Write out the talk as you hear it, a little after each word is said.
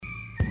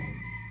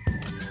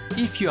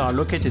if you are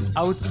located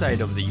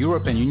outside of the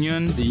European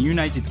Union, the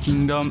United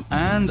Kingdom,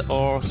 and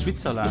or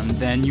Switzerland,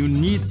 then you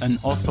need an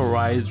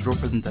authorized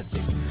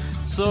representative.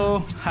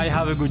 So I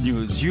have a good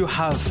news. You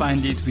have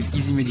found it with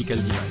Easy Medical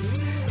Device.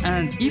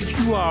 And if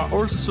you are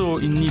also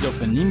in need of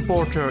an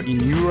importer in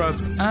Europe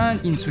and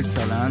in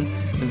Switzerland,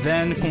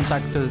 then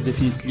contact us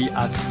definitely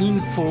at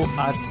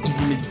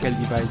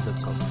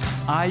info@easymedicaldevice.com.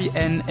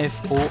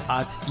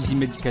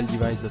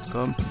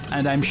 info@easymedicaldevice.com,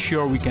 and I'm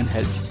sure we can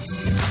help you.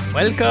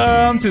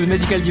 Welcome to the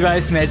Medical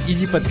Device Made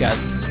Easy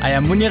podcast. I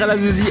am Mounir El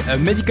Azzouzi, a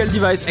medical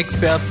device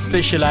expert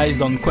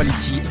specialized on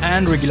quality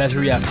and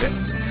regulatory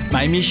affairs.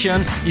 My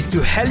mission is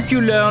to help you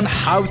learn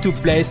how to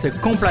place a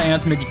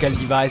compliant medical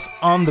device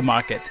on the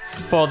market.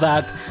 For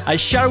that, I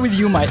share with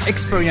you my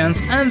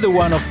experience and the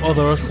one of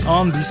others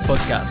on this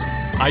podcast.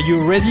 Are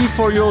you ready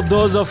for your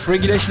dose of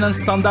regulation and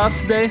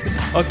standards today?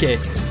 Okay,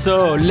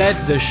 so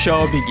let the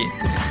show begin.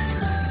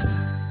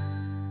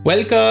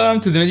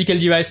 Welcome to the Medical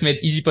Device Made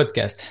Easy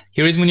podcast.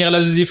 Here is Mounir El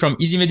Azzouzi from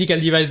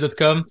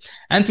easymedicaldevice.com,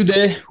 and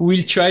today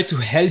we'll try to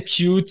help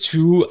you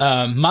to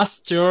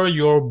master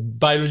your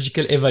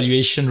biological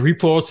evaluation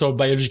reports or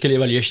biological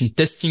evaluation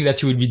testing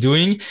that you will be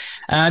doing,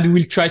 and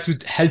we'll try to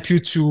help you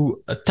to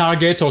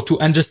target or to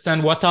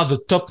understand what are the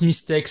top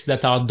mistakes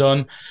that are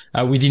done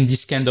within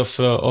this kind of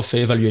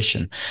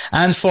evaluation.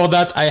 And for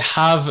that, I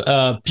have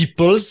two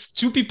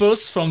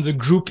peoples from the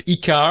group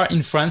ICAR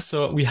in France.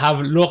 So we have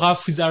Laura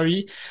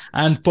Fusari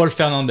and Paul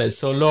Fernandez.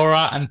 So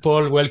Laura and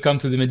Paul, welcome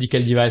to the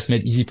Medical Device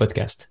Made Easy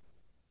podcast.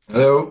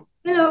 Hello.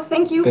 Hello,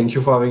 thank you. Thank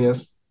you for having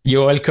us.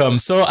 You're welcome.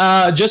 So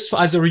just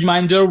as a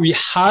reminder, we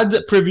had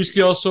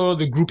previously also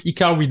the group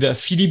ICAR with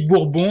Philippe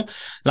Bourbon.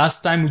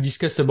 Last time we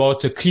discussed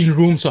about a clean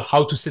room, so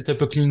how to set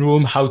up a clean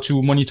room, how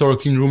to monitor a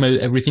clean room,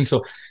 everything.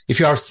 So if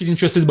you are still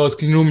interested about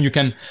clean room, you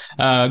can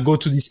go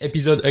to this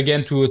episode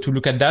again to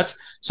look at that.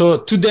 So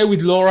today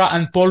with Laura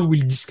and Paul,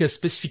 we'll discuss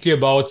specifically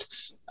about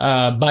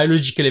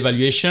biological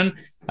evaluation.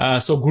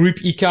 So Group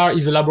ICAR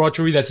is a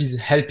laboratory that is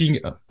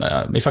helping,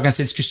 if I can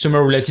say, it's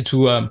customer related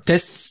to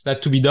tests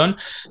that to be done.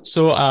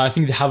 So I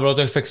think they have a lot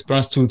of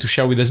experience to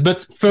share with us.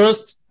 But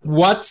first,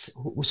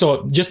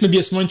 so just maybe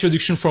a small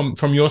introduction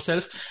from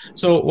yourself.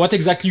 So what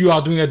exactly you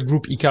are doing at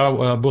Group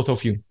ICAR, both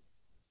of you?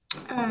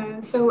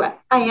 So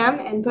I am,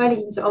 and Paul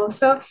is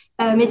also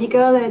a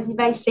medical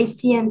device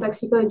safety and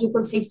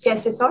toxicological safety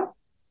assessor.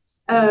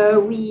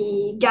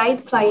 We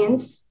guide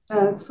clients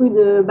through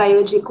the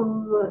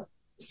biological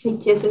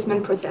safety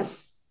assessment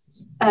process.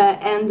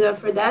 And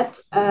for that,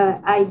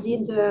 I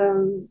did,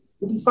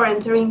 before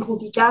entering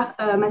Group ICAR,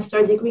 a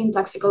master degree in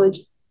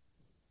toxicology.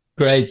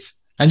 Great.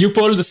 And you,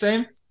 Paul, the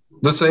same?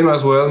 The same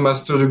as well,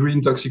 master degree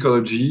in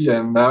toxicology.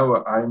 And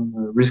now I'm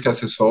a risk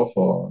assessor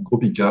for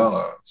Group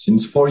ICAR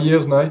since 4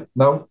 years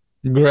now.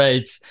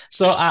 Great.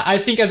 So I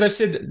think, as I've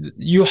said,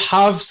 you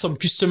have some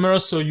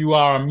customers, so you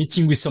are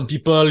meeting with some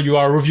people, you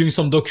are reviewing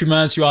some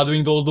documents, you are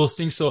doing all those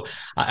things. So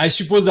I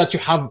suppose that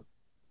you have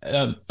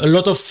a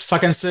lot of, if I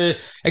can say,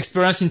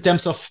 experience in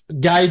terms of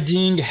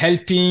guiding,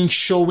 helping,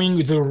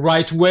 showing the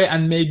right way,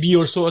 and maybe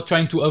also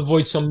trying to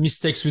avoid some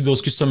mistakes with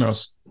those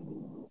customers.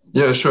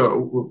 Yeah,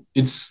 sure.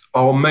 It's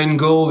our main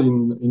goal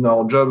in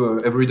our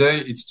job every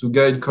day. It's to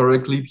guide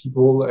correctly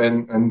people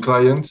and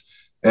clients,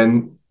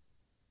 and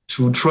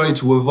to try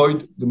to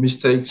avoid the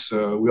mistakes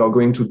we are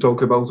going to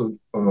talk about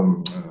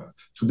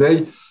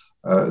today.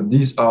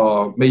 These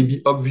are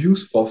maybe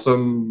obvious for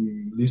some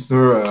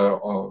listener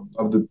of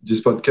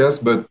this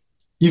podcast, but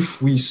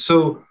if we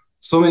saw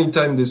so many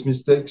times these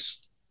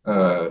mistakes,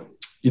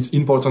 it's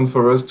important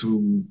for us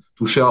to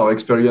share our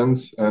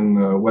experience and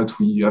what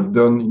we have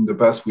done in the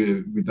past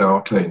with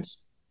our clients.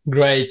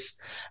 Great.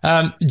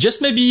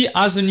 Just maybe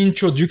as an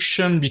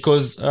introduction,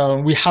 because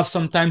we have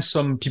sometimes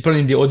some people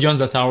in the audience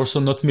that are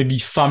also not maybe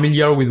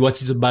familiar with what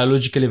is a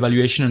biological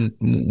evaluation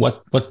and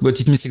what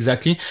it means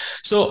exactly.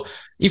 So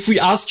if we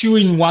ask you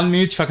in 1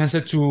 minute, if I can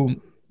say, to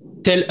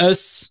tell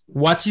us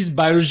what is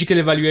biological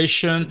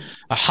evaluation,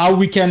 how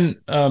we can,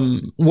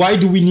 why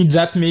do we need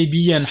that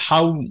maybe, and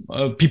how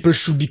people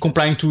should be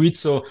complying to it.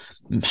 So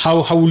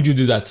how would you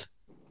do that?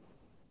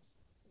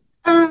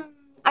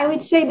 I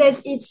would say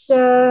that it's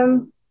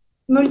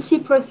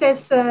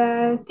multi-process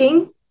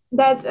thing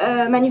that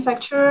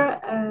manufacturers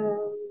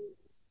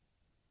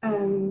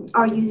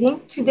are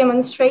using to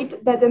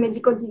demonstrate that the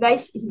medical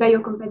device is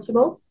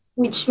biocompatible,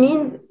 which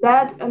means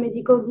that a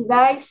medical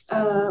device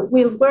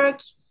will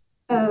work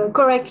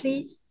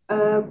correctly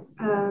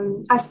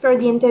as per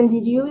the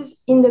intended use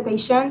in the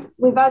patient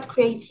without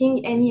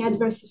creating any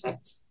adverse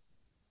effects.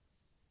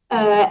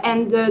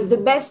 And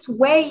the best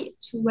way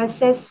to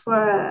assess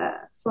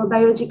for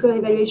biological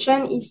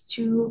evaluation is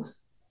to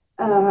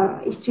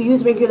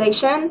use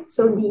regulation,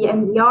 so the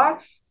MDR,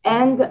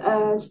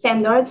 and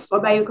standards for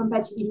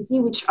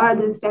biocompatibility, which are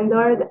the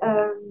standard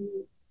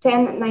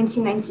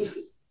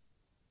 10/1993.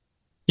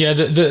 Yeah,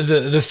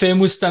 the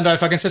famous standard,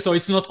 if I can say so.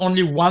 It's not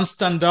only one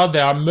standard;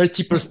 there are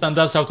multiple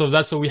standards out of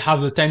that. So we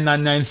have the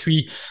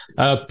 10993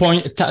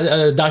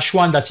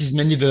 -1 that is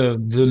mainly the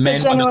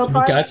main one to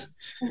look at.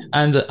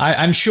 And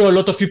I'm sure a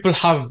lot of people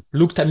have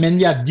looked at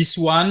mainly at this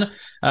one.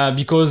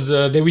 because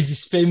there is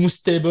this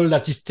famous table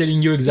that is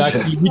telling you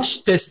exactly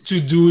which test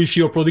to do if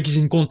your product is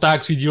in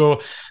contact with your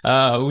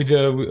with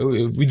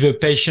the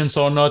patients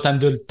or not, and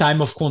the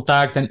time of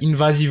contact and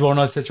invasive or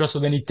not, etc. So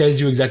then it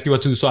tells you exactly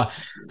what to do. So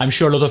I'm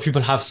sure a lot of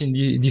people have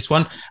seen this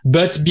one,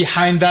 but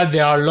behind that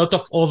there are a lot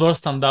of other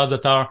standards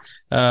that are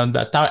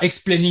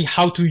explaining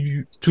how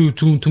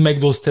to make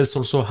those tests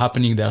also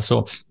happening there.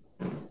 So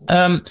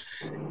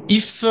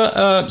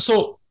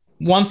so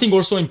one thing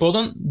also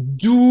important,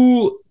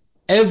 do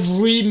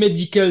every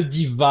medical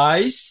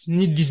device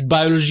need this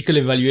biological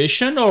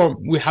evaluation, or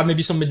we have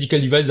maybe some medical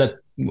devices that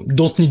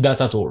don't need that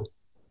at all?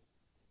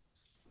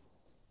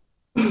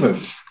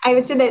 I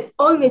would say that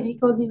all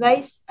medical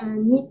devices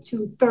need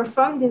to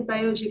perform this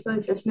biological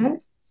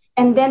assessment,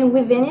 and then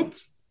within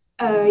it,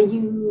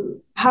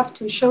 you have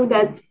to show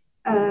that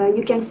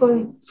you can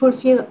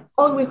fulfill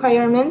all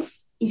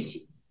requirements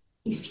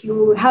if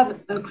you have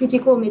a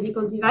critical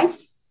medical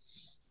device.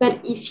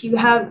 But if you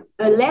have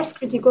a less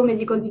critical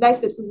medical device,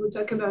 but we will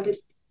talk about it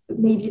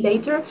maybe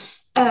later,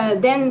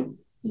 then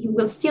you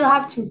will still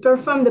have to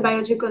perform the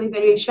biological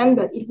evaluation,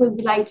 but it will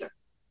be lighter.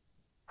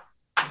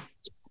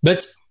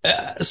 But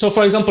so,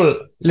 for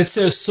example, let's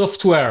say a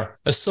software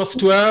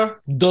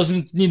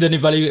doesn't need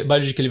an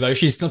biological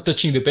evaluation. It's not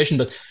touching the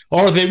patient,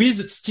 or there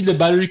is still a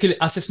biological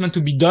assessment to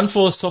be done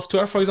for a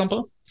software, for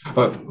example?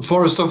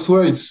 For a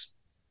software, it's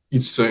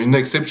an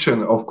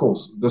exception, of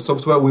course. The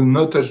software will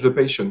not touch the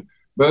patient.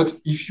 But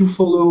if you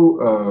follow,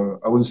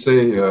 I would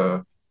say,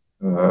 you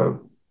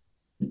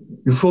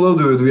follow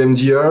the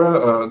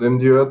MDR, the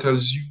MDR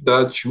tells you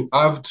that you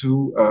have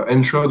to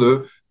ensure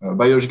the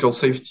biological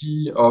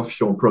safety of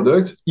your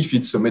product if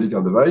it's a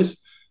medical device.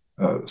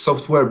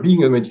 Software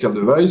being a medical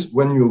device,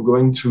 when you're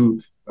going to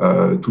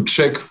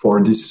check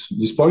for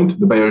this point,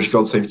 the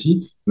biological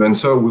safety, the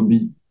answer will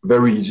be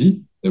very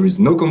easy. There is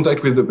no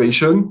contact with the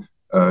patient.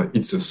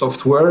 It's a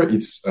software.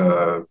 It's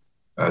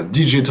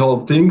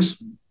digital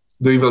things.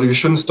 The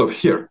evaluation stops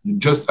here. You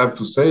just have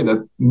to say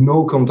that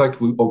no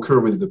contact will occur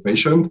with the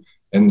patient,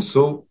 and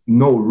so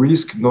no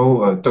risk,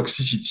 no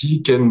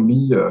toxicity can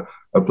be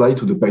applied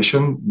to the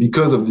patient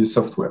because of this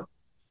software.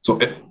 So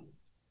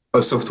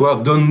a software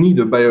don't need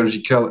a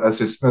biological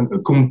assessment, a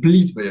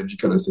complete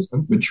biological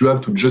assessment, but you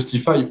have to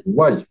justify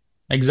why.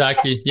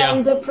 Exactly, yeah.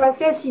 And the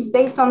process is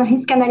based on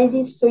risk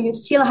analysis, so you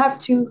still have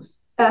to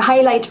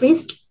highlight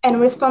risk and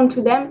respond to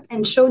them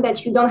and show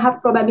that you don't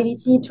have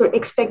probability to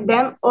expect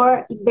them,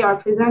 or if they are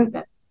present,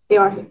 that they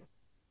are here.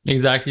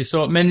 Exactly.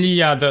 So mainly,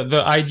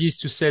 the idea is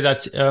to say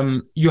that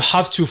you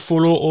have to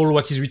follow all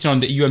what is written on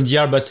the EU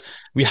MDR, but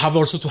we have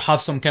also to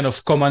have some kind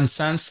of common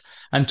sense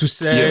and to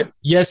say,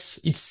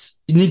 yes,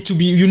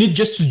 you need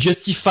just to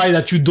justify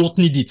that you don't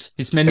need it.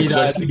 It's mainly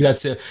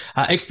that's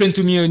explain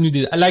to me when you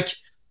did. Like,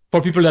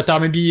 for people that are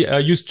maybe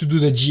used to do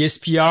the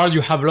GSPR,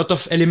 you have a lot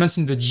of elements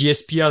in the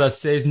GSPR that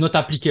says not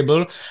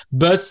applicable,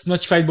 but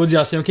notified bodies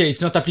are saying, okay,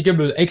 it's not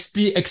applicable.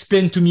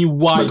 Explain to me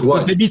why.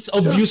 Because maybe it's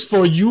obvious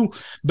for you,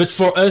 but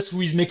for us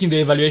who is making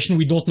the evaluation,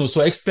 we don't know. So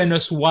explain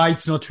us why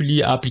it's not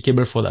really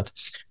applicable for that.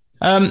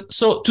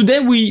 So today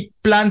we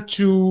plan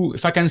to,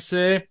 if I can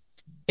say,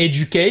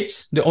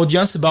 educate the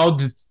audience about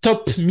the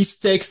top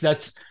mistakes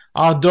that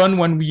are done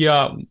when we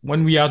are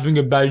doing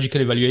a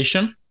biological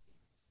evaluation.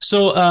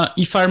 So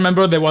if I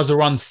remember, there was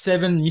around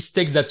 7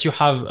 mistakes that you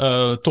have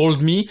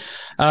told me.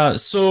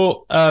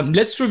 So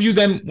let's review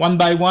them one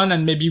by one,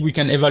 and maybe we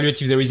can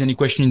evaluate if there is any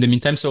question in the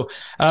meantime. So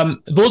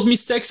those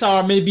mistakes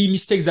are maybe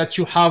mistakes that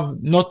you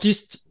have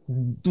noticed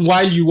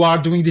while you are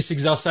doing this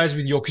exercise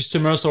with your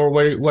customers, or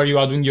where you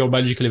are doing your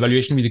biological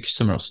evaluation with the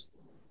customers.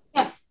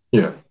 Go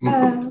ahead.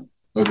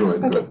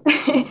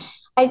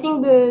 I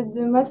think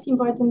the most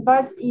important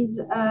part is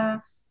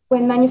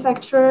when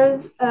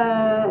manufacturers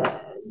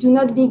do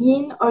not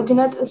begin or do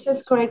not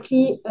assess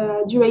correctly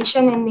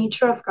duration and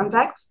nature of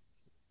contact.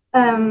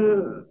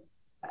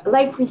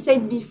 Like we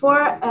said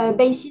before,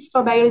 basis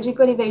for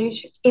biological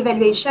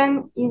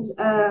evaluation is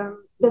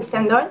the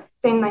standard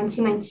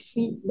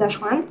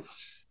 10/1993-1.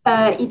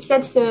 It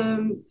sets a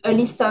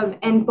list of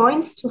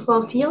endpoints to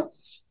fulfill,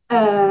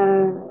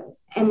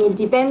 and it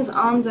depends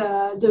on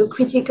the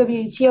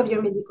criticability of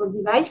your medical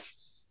device.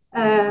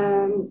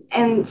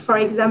 And for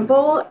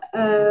example,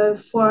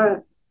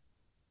 for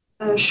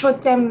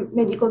short-term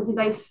medical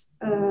device,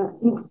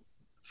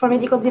 for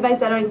medical devices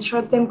that are in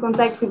short-term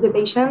contact with the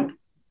patient,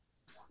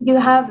 you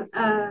have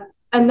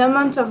an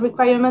amount of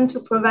requirement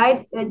to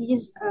provide that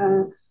is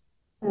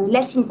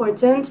less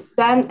important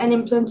than an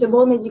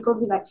implantable medical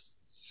device.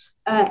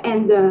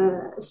 And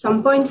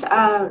some points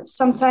are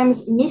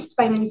sometimes missed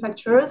by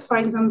manufacturers. For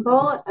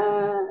example,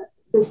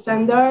 the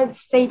standard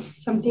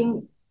states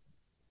something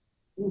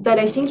that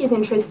I think is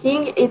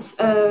interesting. It's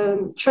a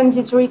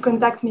transitory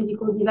contact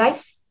medical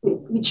device,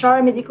 which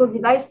are medical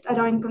devices that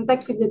are in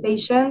contact with the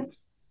patient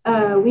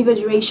with a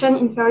duration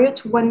inferior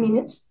to 1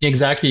 minute.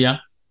 Exactly, yeah.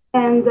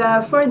 And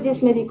for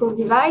this medical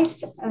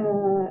device,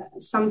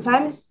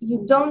 sometimes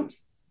you don't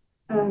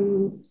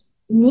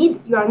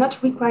you are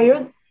not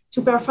required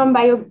to perform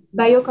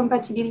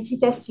biocompatibility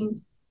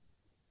testing.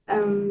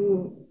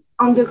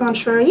 On the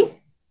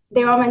contrary,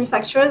 there are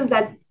manufacturers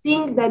that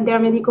think that their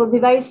medical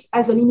device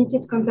has a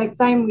limited contact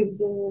time with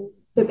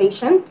the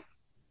patient,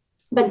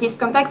 but this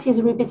contact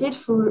is repeated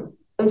for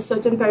a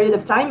certain period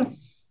of time.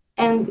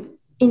 And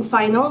in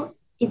final,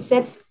 it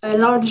sets a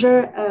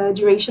larger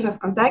duration of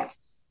contact.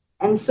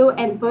 And so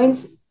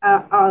endpoints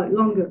are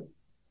longer.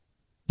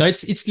 No,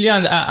 it's clear.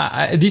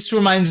 And this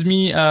reminds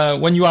me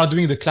when you are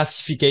doing the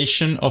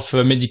classification of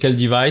a medical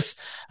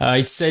device,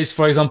 it says,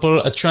 for example,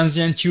 a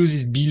transient use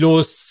is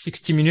below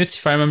 60 minutes,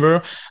 if I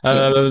remember.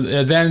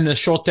 Then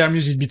short-term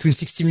use is between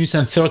 60 minutes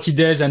and 30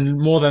 days, and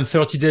more than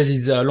 30 days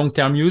is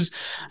long-term use.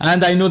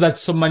 And I know that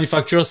some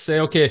manufacturers say,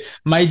 okay,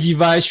 my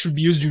device should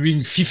be used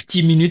during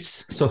 50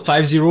 minutes, so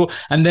 50,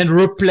 and then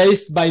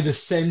replaced by the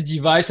same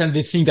device, and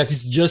they think that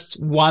it's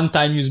just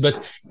one-time use.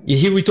 But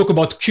here we talk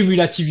about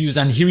cumulative use,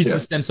 and here is the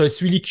same. So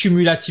it's really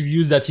cumulative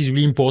use that is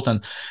really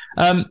important.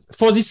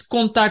 For this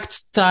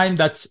contact time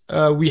that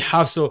we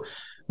have, so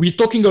we're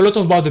talking a lot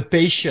about the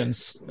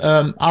patients.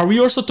 Are we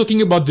also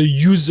talking about the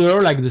user,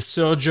 like the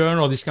surgeon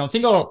or this kind of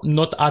thing, or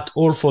not at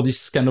all for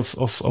this kind of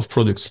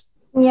products?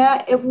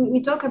 Yeah, if we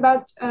talk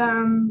about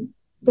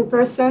the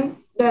person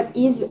that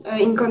is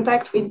in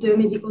contact with the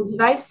medical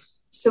device.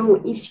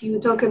 So if you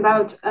talk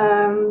about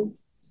a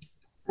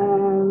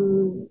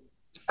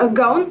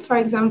gown, for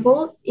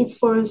example, it's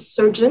for a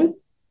surgeon.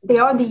 They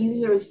are the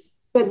users,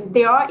 but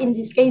they are, in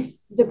this case,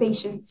 the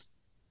patients.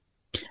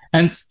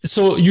 And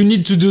so you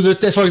need to do the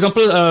test. For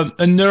example,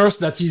 a nurse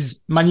that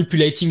is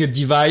manipulating a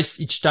device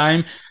each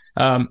time,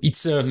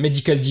 it's a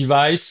medical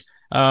device.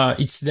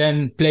 It's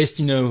then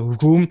placed in a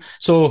room.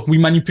 So we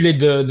manipulate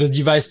the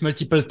device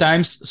multiple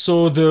times.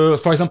 So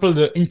for example,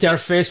 the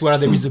interface where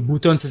there is the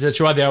buttons,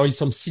 etc., there is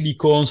some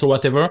silicones or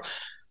whatever.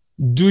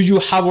 Do you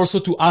have also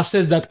to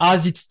assess that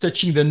as it's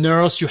touching the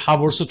nurse, you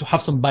have also to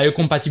have some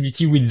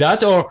biocompatibility with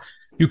that? Or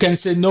you can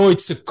say, no,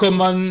 it's a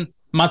common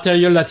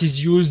material that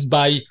is used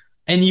by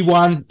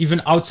anyone,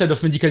 even outside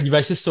of medical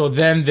devices. So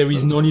then there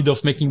is no need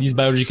of making this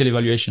biological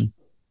evaluation.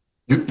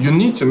 You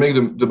need to make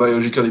the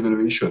biological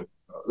evaluation.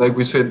 Like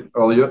we said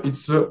earlier,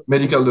 it's a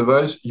medical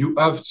device. You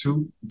have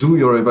to do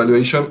your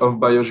evaluation of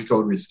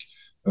biological risk.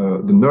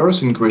 The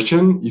nurse in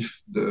question,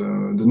 if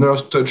the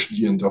nurse touched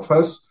the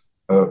interface,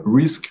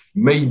 risk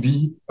may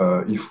be,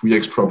 if we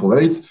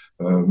extrapolate,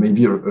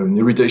 maybe an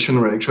irritation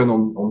reaction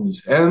on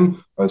this end,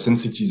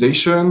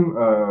 sensitization,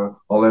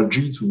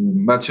 allergy to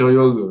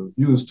material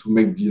used to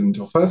make the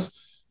interface.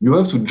 You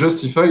have to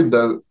justify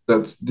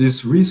that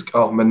these risks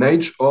are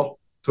managed or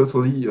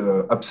totally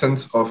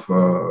absent of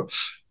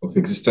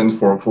existence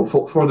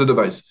for the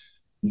device.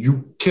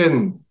 You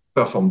can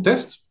perform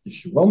tests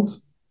if you want,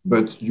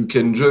 but you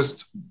can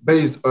just,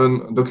 based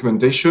on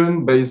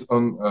documentation, based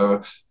on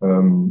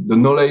the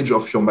knowledge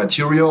of your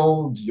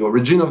material, the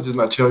origin of this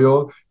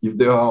material, if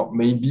they are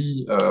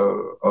maybe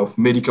of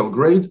medical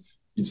grade,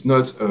 it's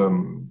not, I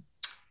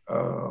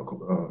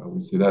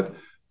would say that,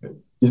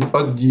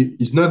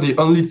 it's not the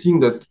only thing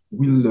that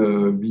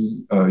will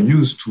be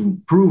used to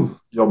prove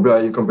your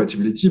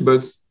biocompatibility,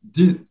 but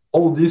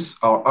all these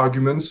are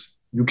arguments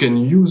you can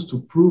use to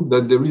prove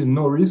that there is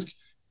no risk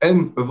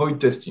and avoid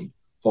testing.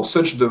 For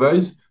such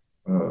device,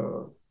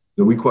 the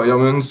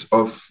requirements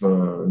of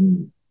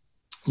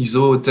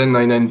ISO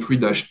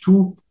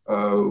 10993-2,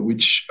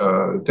 which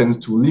tends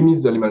to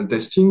limit the animal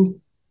testing,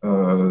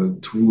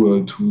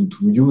 to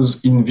use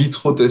in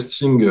vitro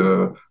testing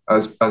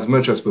as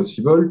much as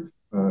possible,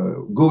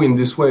 go in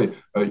this way.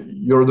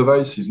 Your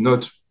device is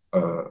not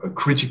a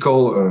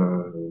critical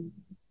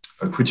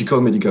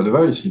medical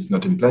device. It's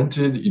not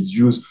implanted. It's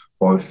used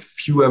for a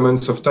few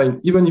amounts of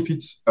time, even if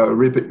it's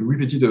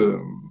repeated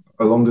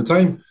along the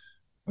time.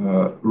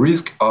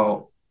 Risks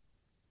are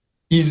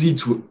easy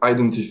to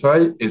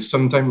identify and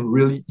sometimes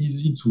really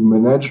easy to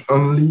manage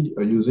only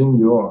using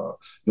your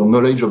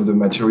knowledge of the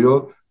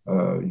material.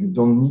 You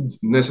don't need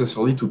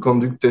necessarily to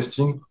conduct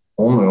testing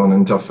on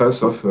an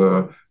interface of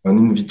an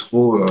in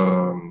vitro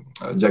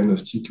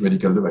diagnostic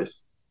medical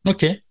device.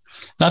 Okay.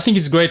 I think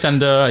it's great.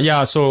 And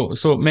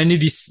so mainly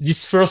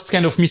this first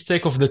kind of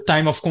mistake of the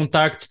time of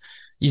contact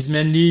is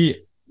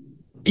mainly,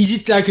 is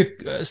it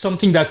like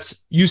something that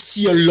you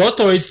see a lot,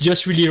 or it's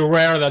just really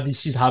rare that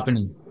this is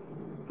happening?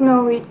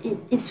 No,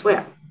 it's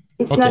rare.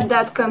 It's not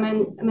that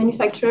common.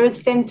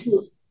 Manufacturers tend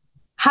to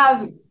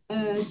have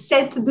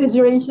set the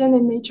duration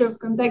and nature of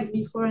contact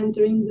before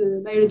entering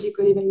the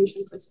biological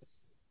evaluation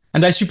process.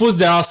 And I suppose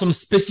there are some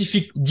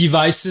specific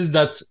devices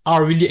that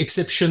are really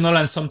exceptional,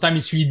 and sometimes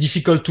it's really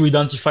difficult to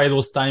identify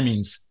those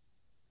timings.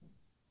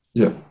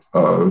 Yeah,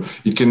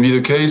 it can be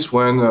the case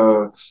when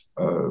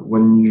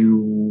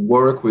you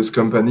work with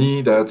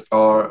companies that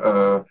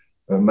are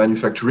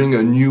manufacturing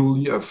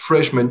a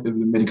fresh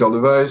medical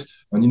device,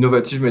 an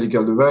innovative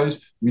medical device,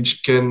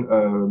 which can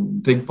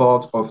take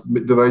part of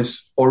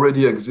device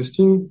already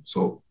existing.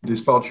 So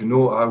this part, you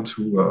know how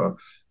to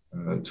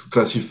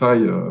classify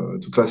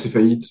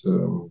it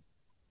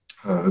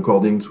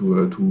according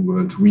to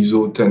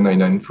ISO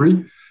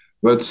 10993.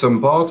 But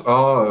some parts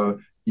are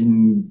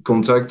in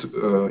contact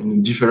in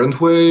a different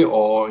way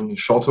or in a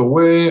shorter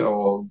way,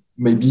 or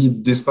maybe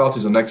this part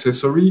is an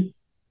accessory.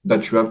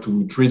 that you have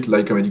to treat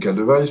like a medical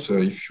device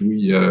if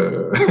we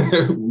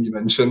we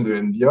mentioned the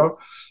NDR.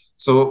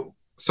 So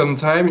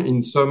sometime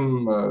in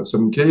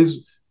some case,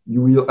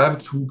 you will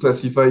have to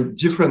classify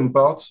different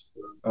parts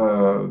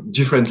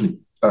differently,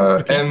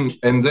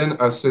 and then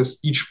assess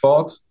each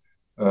part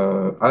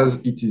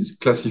as it is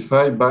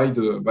classified by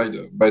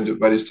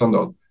the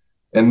standard,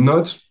 and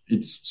not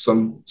it's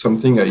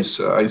something I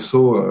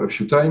saw a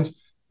few times.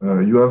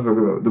 You have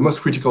the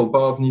most critical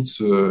part needs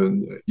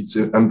it's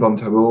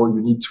implantable.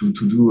 You need to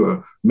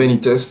do many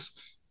tests,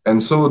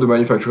 and so the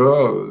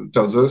manufacturer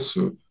tells us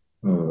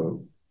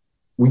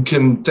we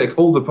can take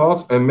all the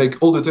parts and make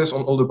all the tests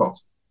on all the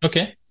parts.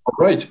 Okay. All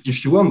right,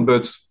 if you want,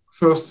 but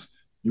first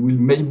you will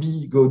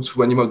maybe go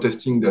to animal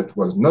testing that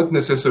was not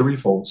necessary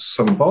for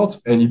some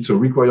parts, and it's a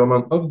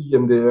requirement of the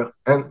MDR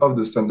and of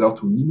the standard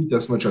to limit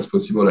as much as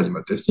possible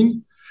animal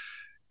testing.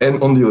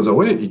 And on the other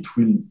way, it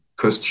will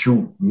cost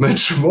you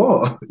much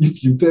more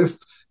if you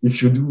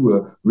do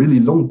a really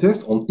long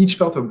test on each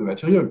part of the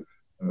material.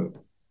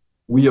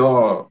 We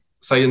are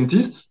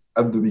scientists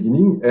at the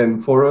beginning, and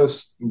for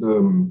us,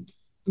 the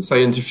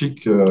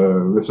scientific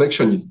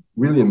reflection is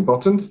really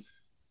important.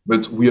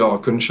 But we are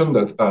concerned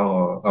that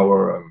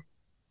our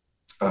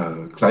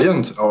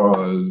client,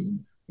 our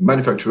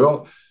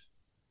manufacturer,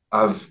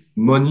 have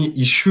money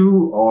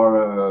issue,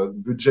 or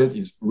budget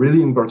is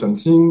really important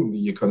thing.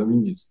 The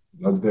economy is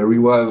not very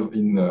well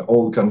in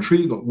all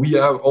countries. We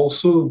have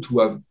also to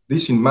have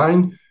this in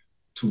mind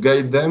to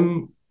guide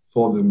them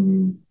for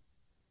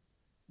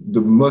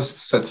the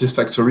most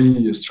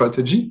satisfactory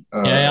strategy.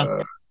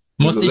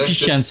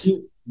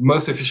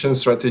 Most efficient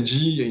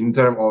strategy in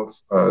terms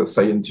of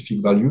scientific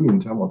value, in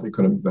terms of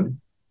economic value.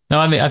 No,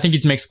 I mean, I think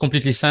it makes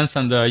completely sense.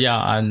 And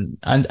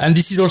and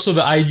this is also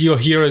the idea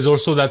here is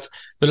also that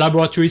the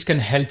laboratories can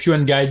help you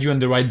and guide you in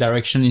the right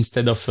direction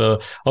instead of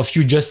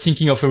you just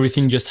thinking of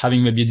everything. Just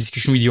having maybe a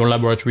discussion with your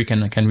laboratory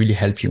can really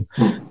help you.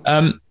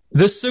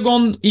 The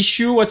second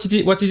issue, what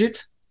is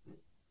it?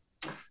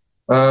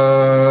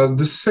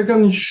 The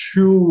second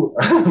issue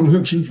I'm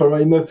looking for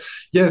right now,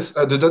 yes,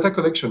 the data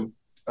collection.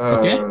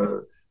 Okay.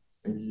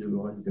 Maybe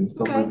Laura, you can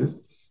start with this.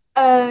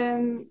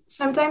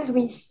 Sometimes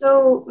we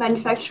saw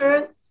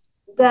manufacturers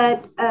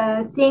that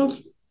think,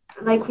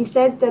 like we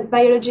said, that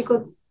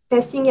biological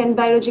testing and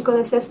biological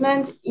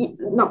assessment,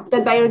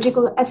 that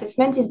biological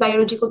assessment is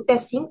biological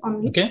testing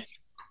only. Okay.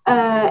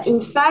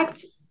 In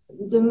fact,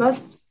 the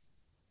most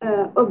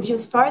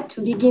obvious part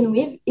to begin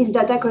with is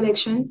data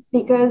collection,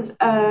 because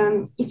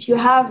if you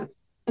have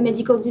a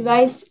medical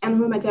device and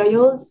raw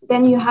materials,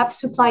 then you have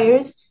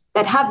suppliers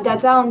that have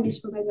data on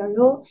this raw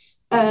material.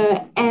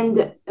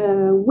 And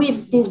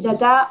with this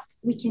data,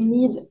 we can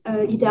need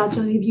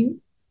literature review.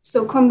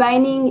 So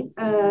combining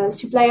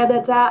supplier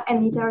data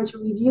and literature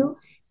review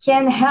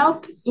can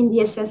help in the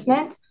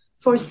assessment.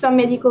 For some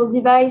medical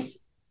device,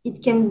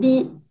 it can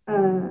be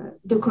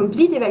the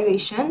complete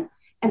evaluation,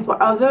 and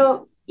for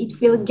other, it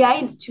will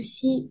guide to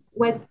see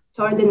what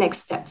are the next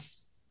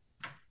steps.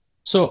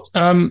 So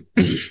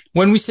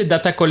when we say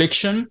data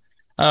collection,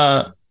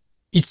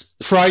 it's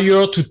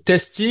prior to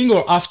testing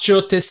or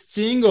after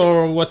testing,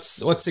 or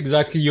what's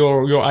exactly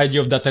your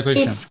idea of data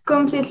collection? It's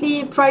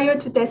completely prior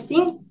to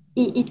testing.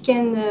 It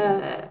can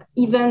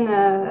even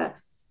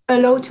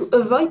allow to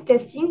avoid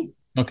testing.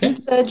 Okay.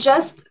 It's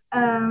just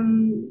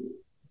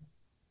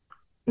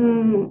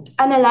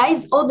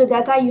analyze all the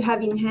data you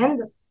have in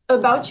hand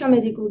about your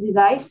medical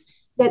device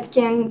that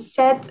can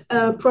set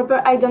a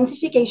proper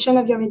identification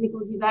of your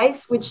medical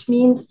device, which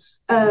means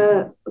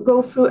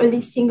go through a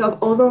listing of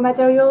all raw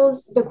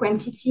materials, the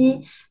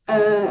quantity,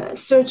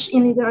 search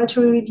in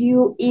literature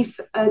review if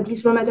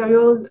these raw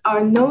materials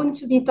are known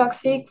to be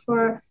toxic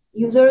for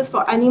users,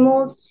 for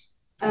animals.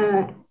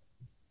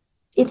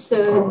 It's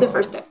the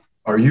first step.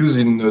 Are used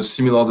in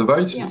similar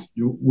devices.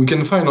 Yeah. We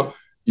can find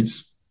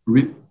it's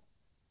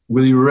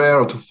really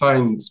rare to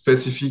find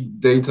specific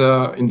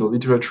data in the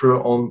literature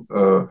on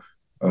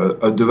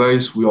a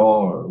device we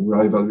are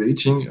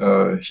evaluating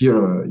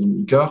here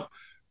in ICAR.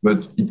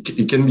 But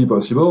it can be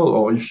possible,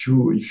 or if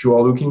you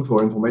are looking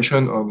for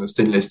information on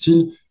stainless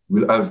steel,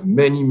 we'll have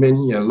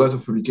a lot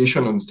of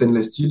publication on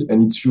stainless steel,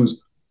 and it's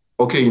used,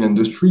 okay, in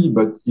industry,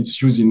 but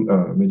it's used in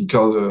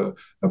medical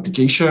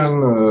application.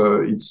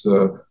 It's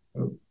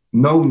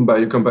known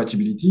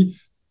biocompatibility.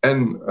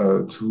 And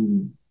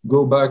to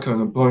go back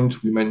on a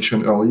point we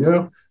mentioned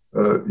earlier,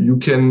 you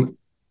can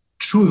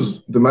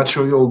choose the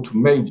material to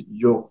make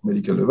your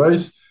medical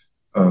device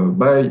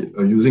by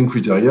using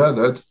criteria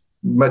that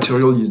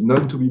material is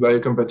known to be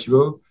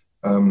biocompatible.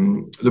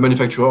 The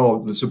manufacturer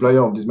or the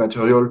supplier of this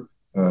material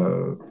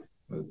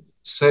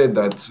said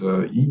that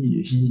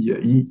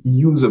he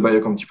used a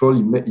biocompatible,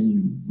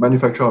 he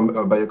manufactured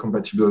a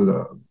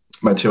biocompatible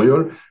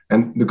material,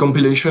 and the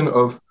compilation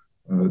of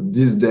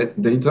this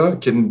data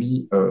can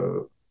be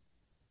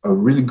a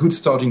really good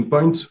starting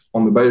point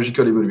on the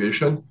biological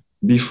evaluation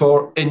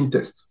before any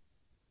test.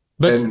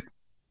 But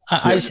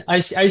I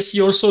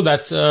see also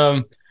that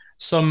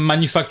some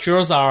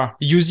manufacturers are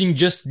using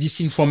just this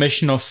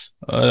information of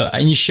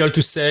initial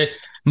to say,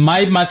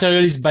 my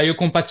material is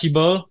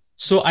biocompatible,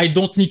 so I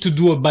don't need to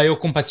do a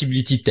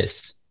biocompatibility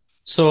test.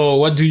 So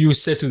what do you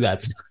say to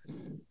that?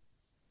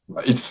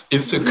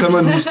 It's a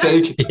common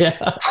mistake.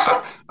 Yeah.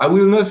 I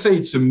will not say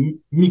it's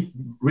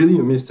really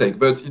a mistake,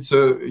 but it's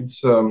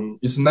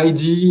an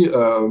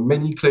idea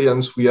many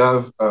clients we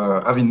have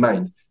in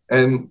mind,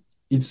 and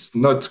it's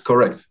not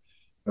correct.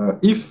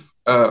 If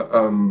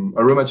a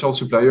raw material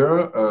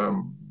supplier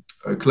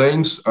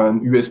claims an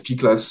USP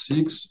class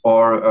 6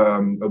 or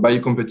a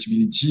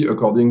biocompatibility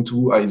according to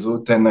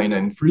ISO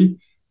 10993,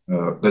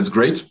 that's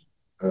great.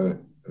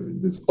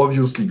 That's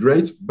obviously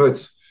great,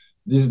 but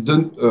these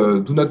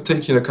do not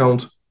take into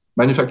account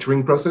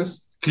manufacturing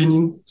process,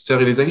 cleaning,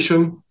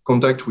 sterilization,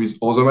 contact with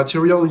other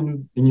material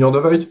in your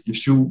device.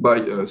 If you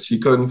buy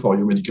silicone for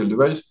your medical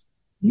device,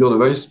 your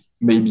device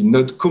may be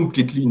not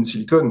completely in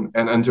silicone,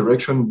 and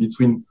interaction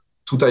between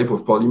two types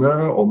of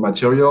polymer or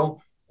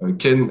material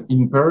can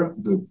impair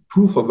the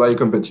proof of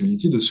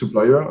biocompatibility the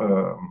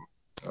supplier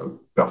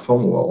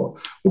performed or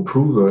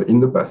proved in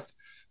the past.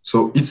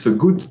 So it's a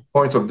good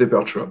point of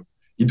departure.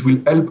 It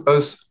will help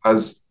us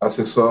as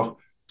assessor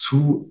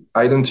to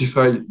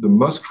identify the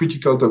most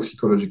critical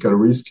toxicological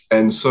risk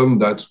and some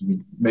that we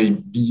may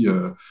be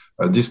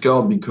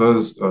discarded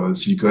because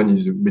silicone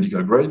is a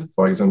medical grade,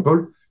 for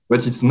example,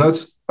 but it's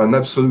not an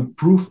absolute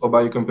proof of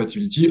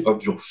biocompatibility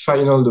of your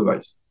final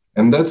device.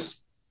 And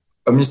that's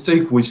a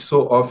mistake we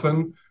so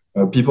often,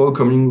 people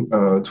coming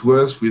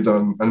to us with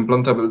an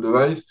implantable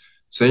device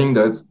saying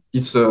that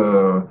it's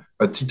a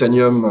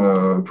titanium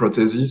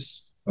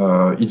prosthesis,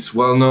 it's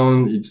well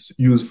known, it's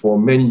used for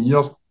many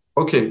years.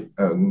 Okay,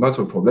 not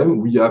a problem.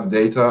 We have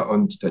data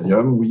on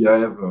titanium. We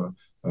have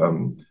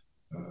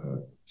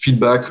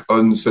feedback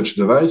on such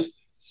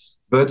device,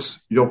 but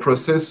your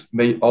process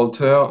may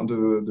alter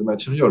the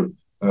material.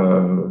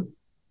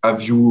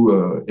 Have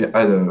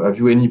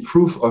you any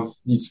proof of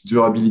its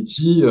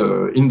durability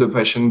in the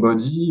patient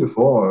body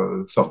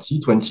for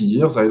 30, 20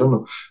 years? I don't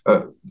know.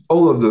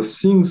 All of the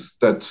things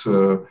that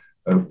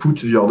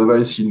put your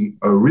device in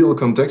a real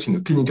context, in a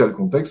clinical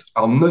context,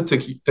 are not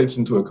taken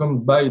into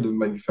account by the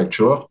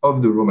manufacturer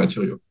of the raw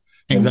material.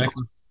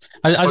 Exactly.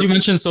 As you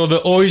mentioned, so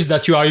the oils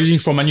that you are using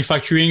for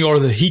manufacturing or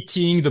the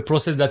heating, the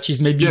process that is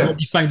maybe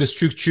modifying the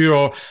structure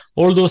or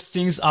all those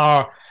things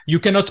you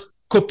cannot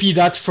copy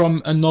that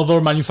from another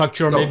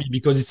manufacturer maybe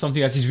because it's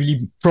something that is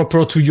really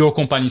proper to your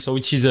company. So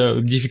which is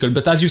difficult.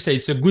 But as you say,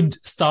 it's a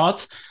good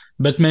start,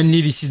 but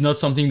mainly this is not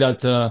something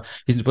that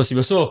is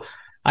possible. So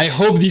I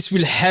hope this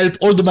will help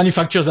all the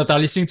manufacturers that are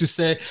listening to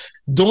say,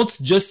 don't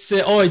just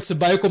say, oh, it's a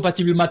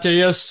biocompatible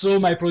material, so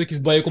my product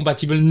is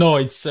biocompatible. No,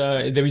 it's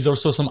there is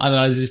also some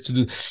analysis to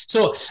do.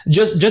 So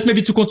just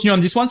maybe to continue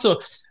on this one.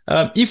 So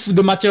if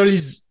the material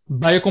is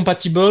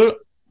biocompatible,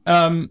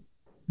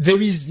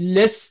 there is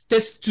less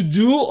tests to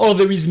do, or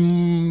there is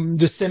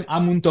the same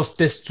amount of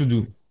tests to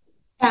do?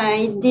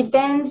 It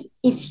depends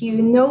if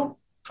you know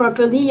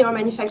properly your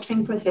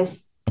manufacturing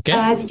process. Okay.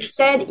 As you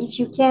said, if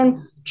you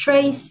can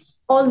trace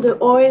all the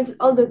oils,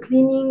 all the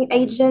cleaning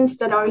agents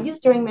that are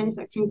used during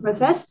manufacturing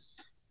process,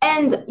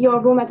 and your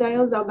raw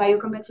materials are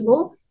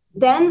biocompatible,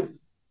 then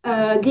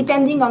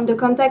depending on the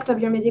contact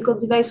of your medical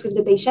device with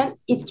the patient,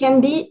 it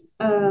can be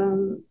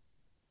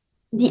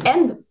the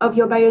end of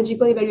your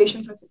biological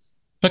evaluation process.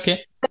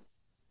 Okay.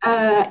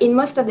 In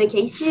most of the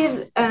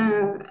cases,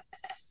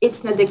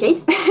 it's not the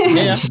case.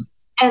 Yeah.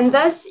 And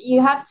thus,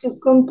 you have to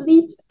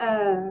complete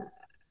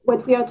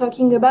what we are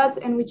talking about,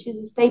 and which is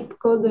a step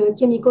called the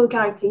chemical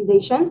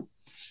characterization.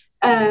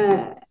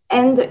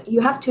 And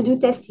you have to do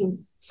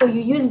testing. So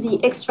you use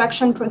the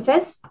extraction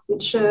process,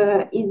 which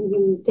is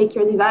you take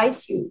your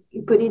device, you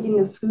put it in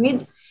a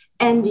fluid,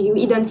 and you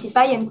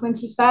identify and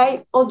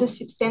quantify all the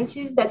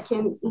substances that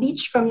can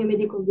leach from your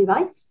medical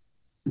device.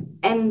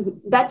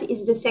 And that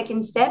is the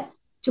second step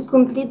to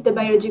complete the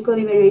biological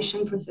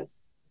evaluation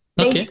process.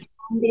 Okay. Based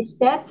on this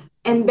step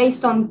and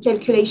based on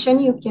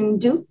calculation you can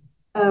do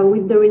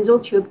with the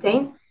result you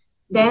obtain,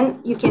 then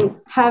you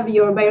can have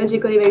your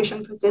biological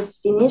evaluation process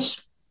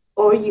finished,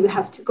 or you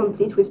have to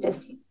complete with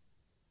testing.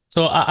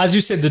 So as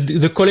you said,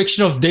 the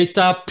collection of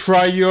data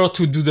prior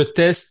to do the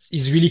test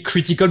is really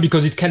critical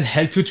because it can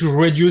help you to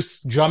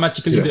reduce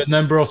dramatically the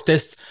number of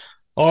tests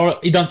or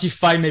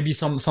identify maybe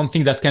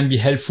something that can be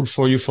helpful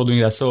for you for doing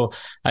that. So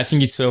I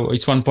think it's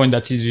one point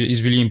that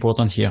is really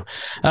important here.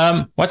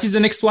 What is the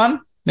next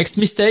one? Next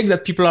mistake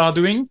that people are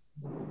doing?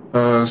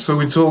 So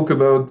we talk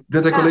about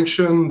data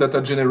collection,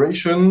 data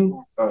generation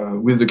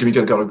with the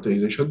chemical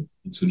characterization.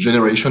 It's a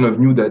generation of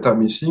new data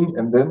missing,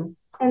 and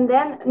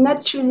then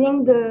not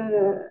choosing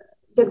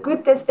the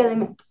good test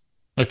element.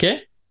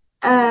 Okay.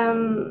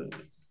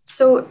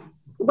 So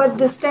what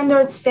the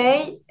standards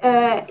say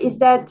is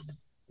that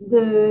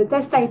the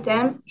test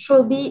item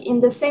should be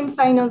in the same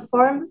final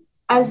form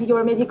as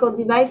your medical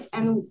device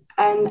and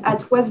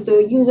at what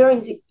the user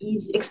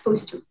is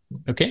exposed to.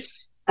 Okay.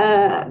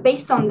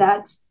 Based on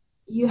that,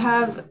 you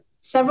have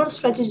several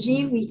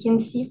strategies we can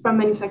see from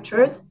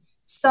manufacturers.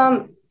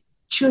 Some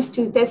choose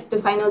to test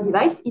the final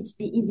device. It's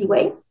the easy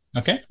way.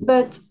 Okay.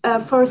 But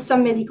for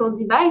some medical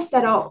devices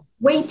that are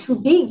way too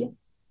big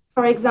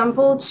for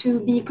example,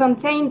 to be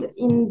contained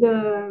in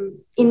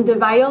the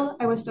vial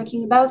I was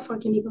talking about for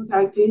chemical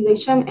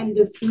characterization and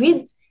the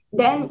fluid,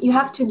 then you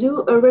have to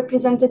do a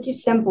representative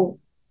sample.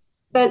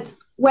 But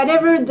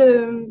whatever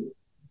the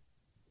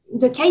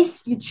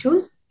case you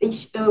choose,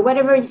 if you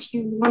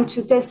want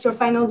to test your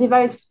final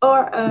device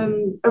or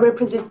a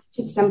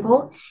representative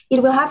sample,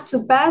 it will have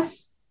to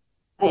pass,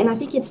 and I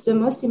think it's the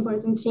most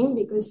important thing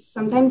because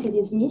sometimes it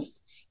is missed.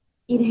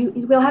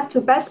 It will have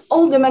to pass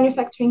all the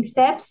manufacturing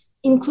steps,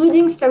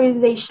 including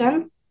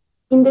sterilization,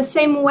 in the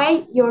same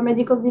way your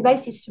medical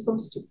device is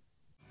supposed to.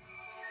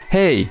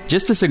 Hey,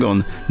 just a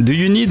second. Do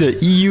you need a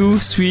EU,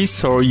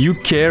 Swiss or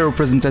UK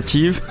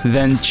representative?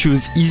 Then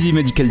choose Easy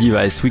Medical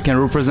Device. We can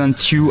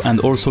represent you and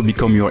also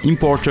become your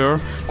importer.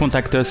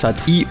 Contact us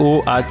at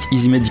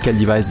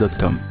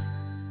eo@easymedicaldevice.com.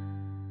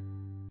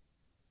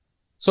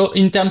 So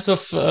in terms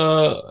of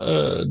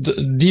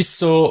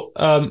this,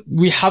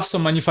 we have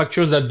some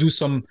manufacturers that do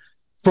some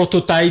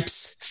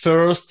prototypes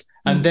first,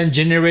 and then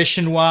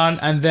generation 1,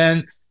 and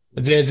then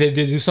they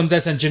do some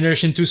tests and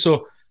generation 2.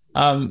 So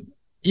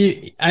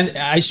and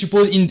I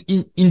suppose in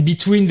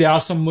between there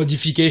are some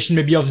modification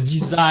maybe of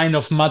design,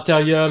 of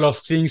material, of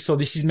things. So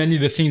this is mainly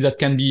the things that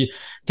can be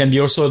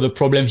also the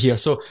problem here.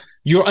 So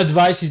your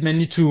advice is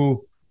mainly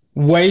to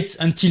wait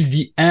until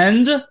the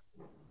end,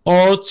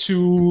 or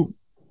to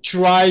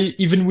try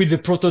even with the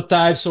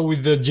prototypes or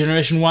with the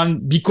generation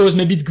 1, because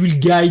maybe it will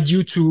guide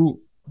you to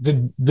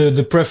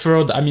the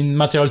preferred,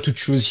 material to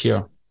choose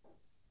here.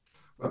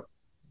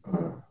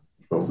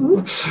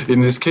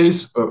 In this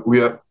case,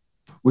 we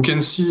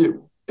can see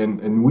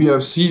and we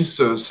have seen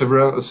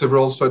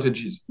several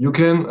strategies. You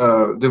can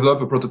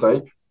develop a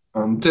prototype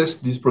and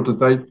test this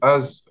prototype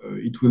as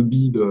it will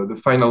be the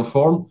final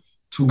form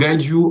to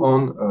guide you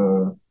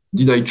on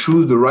did I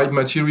choose the right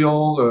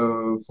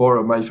material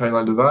for my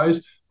final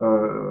device?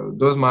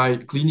 Does my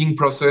cleaning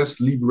process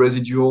leave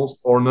residuals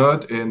or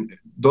not? And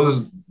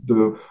does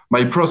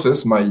my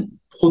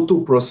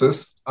proto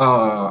process,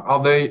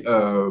 are they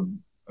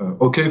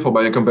okay for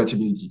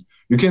biocompatibility?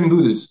 You can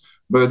do this,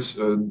 but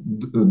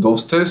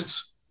those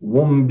tests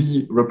won't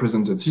be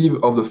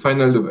representative of the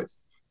final device.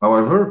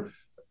 However,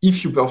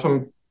 if you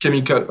perform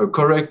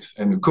correct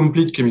and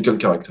complete chemical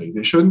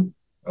characterization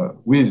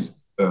with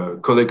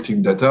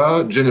collecting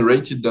data,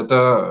 generated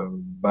data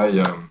by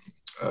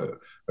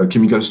a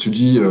chemical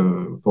study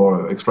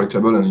for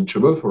extractable and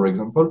leachable, for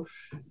example,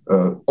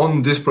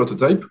 on this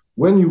prototype,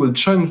 when you will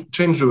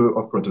change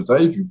of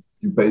prototype,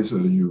 you pass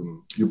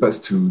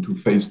to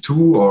phase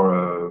 2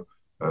 or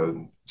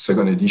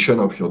second edition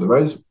of your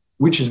device,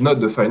 which is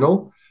not the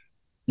final.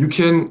 You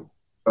can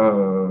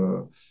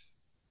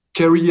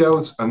carry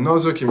out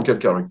another chemical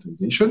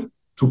characterization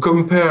to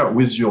compare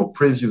with your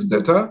previous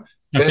data.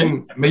 Okay.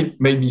 And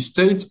maybe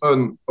state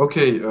on,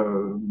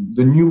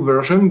 the new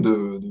version,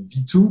 the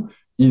V2,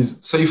 is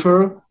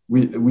safer.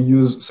 We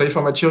use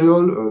safer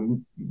material,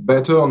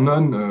 better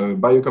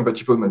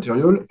non-biocompatible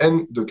material,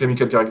 and the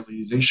chemical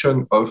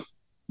characterization of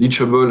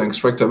leachable and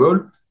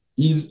extractable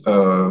is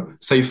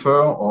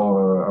safer,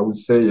 or I would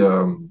say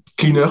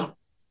cleaner.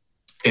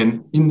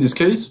 And in this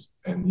case,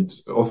 and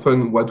it's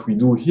often what we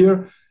do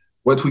here,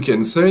 what we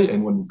can say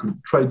and what we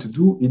could try to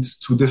do is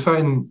to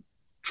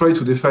try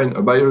to define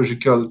a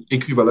biological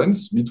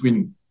equivalence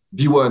between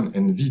V1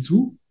 and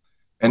V2.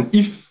 And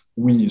if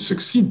we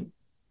succeed,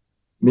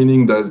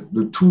 meaning that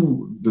the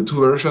two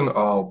versions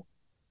are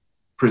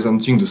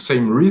presenting the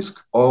same risk,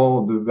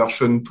 or the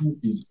version 2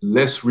 is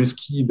less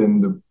risky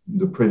than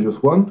the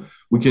previous one,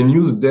 we can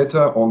use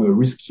data on a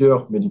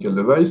riskier medical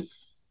device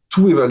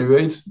to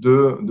evaluate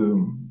the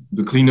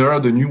cleaner,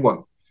 the new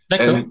one.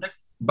 And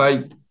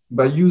by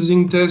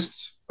using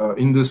tests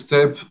in the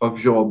step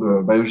of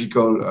your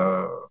biological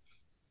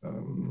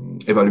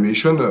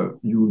evaluation,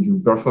 you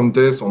perform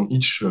tests on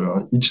each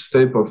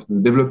step of the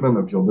development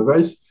of your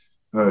device.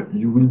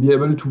 You will be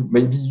able to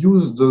maybe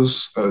use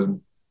those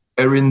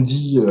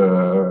R&D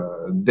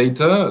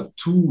data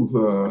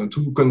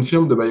to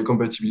confirm the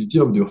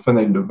biocompatibility of your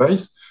final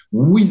device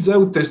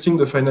without testing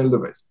the final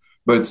device.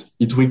 But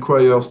it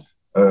requires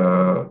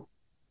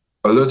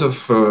a lot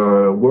of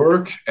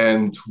work,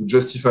 and to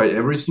justify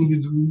everything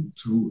you do,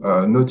 to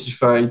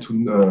notify,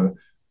 to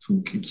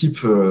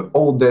keep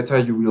all data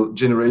you will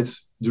generate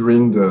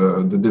during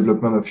the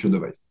development of your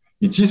device.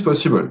 It is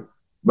possible,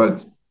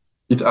 but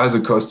it has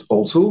a cost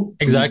also.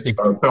 Exactly.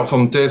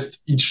 Perform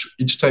tests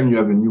each time you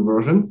have a new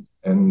version,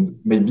 and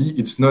maybe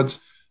it's not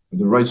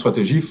the right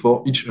strategy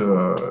for each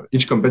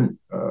company.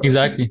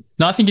 Exactly.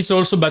 No, I think it's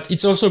also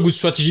a good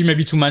strategy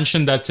maybe to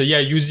mention that,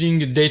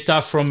 using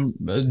data from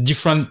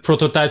different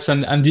prototypes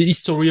and the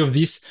history of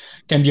this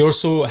can be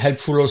also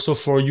helpful also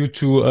for you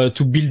to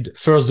build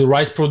first the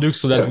right product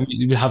so that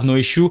we have no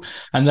issue.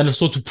 And then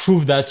also to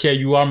prove that,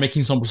 you are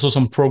making some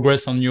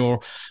progress on your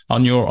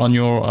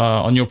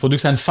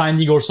products, and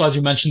finding also, as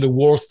you mentioned, the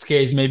worst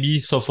case maybe.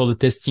 So for the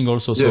testing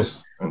also.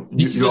 Yes. So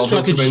you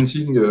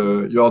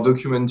are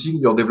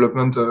documenting your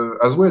development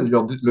as well.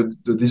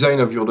 The design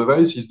of your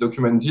device is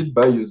documented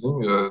by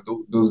using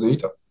those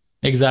data.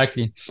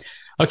 Exactly.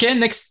 Okay.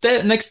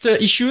 Next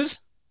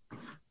issues.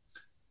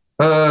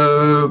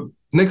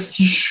 Next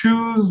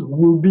issues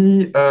will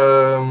be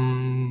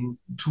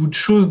to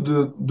choose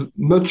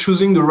not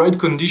choosing the right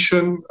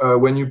condition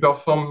when you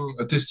perform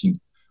a testing.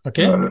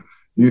 Okay.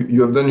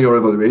 You have done your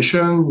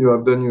evaluation, you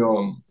have done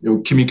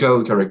your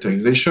chemical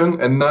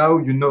characterization, and now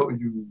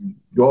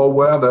you're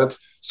aware that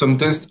some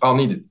tests are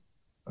needed.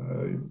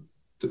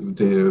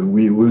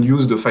 We will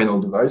use the final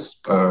device.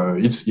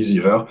 It's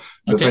easier.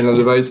 The final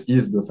device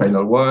is the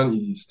final one.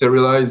 It is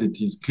sterilized.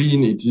 It is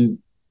clean. It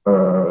is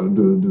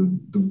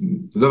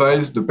the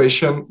device the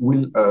patient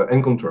will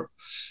encounter.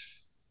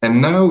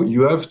 And now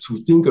you have to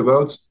think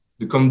about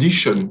the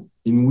condition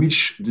in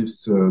which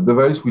this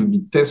device will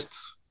be tested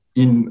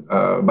in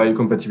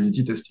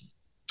biocompatibility testing.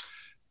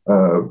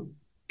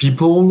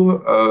 People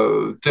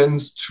tend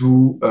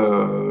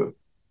to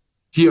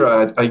here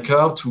at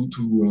ICAR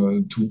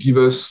to give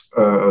us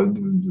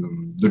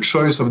the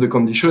choice of the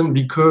condition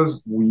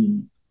because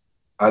we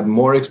had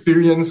more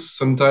experience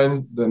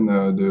sometimes than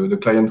the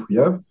client we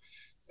have.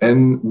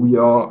 And we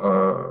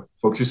are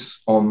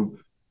focused on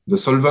the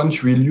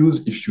solvent you will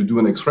use if you do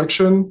an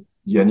extraction,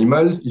 the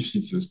animal, if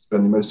it's an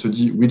animal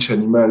study, which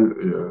animal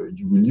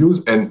you will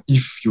use. And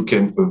if you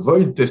can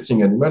avoid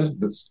testing animals,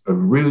 that's a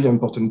really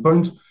important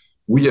point.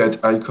 We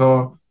at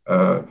ICAR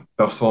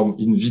perform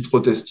in vitro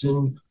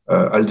testing,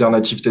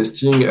 alternative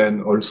testing,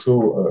 and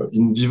also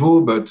in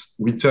vivo, but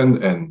we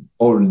tend, and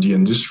all the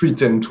industry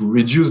tend to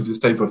reduce this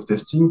type of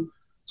testing.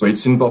 So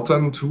it's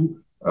important to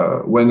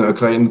when a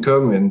client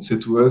come and say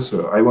to us,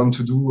 I want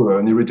to do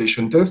an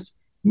irritation test,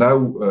 now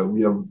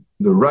we have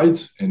the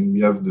right and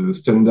we have the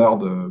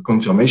standard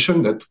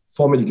confirmation that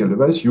for medical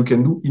device, you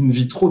can do in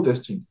vitro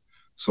testing.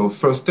 So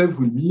first step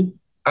will be,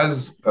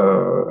 as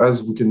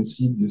we can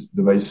see this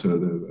device,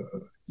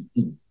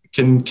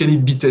 can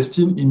it be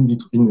tested in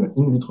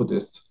vitro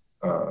test?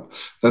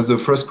 That's the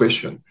first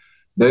question.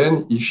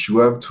 Then if you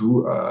have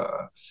to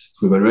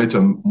evaluate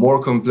a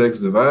more complex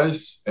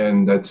device,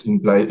 and that's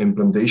imply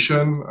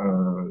implantation,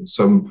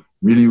 some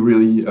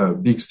really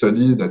big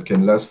studies that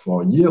can last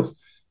for years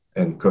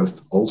and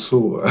cost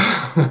also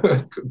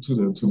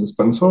to the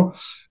sponsor.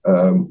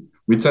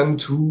 We tend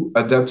to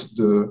adapt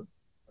the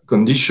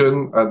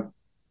condition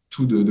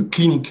to the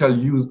clinical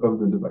use of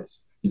the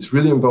device. It's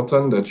really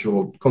important that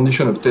your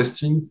condition of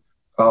testing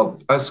are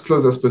as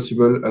close as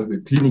possible as the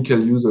clinical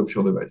use of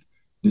your device.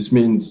 This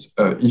means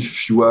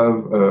if you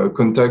have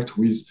contact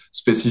with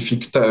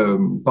specific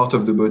part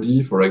of the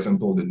body, for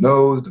example, the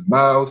nose, the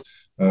mouth,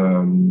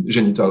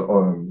 genital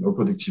or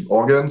reproductive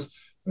organs,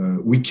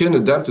 we can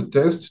adapt a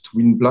test to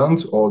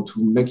implant or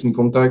to make in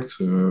contact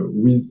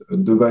with a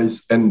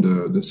device and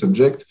the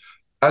subject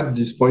at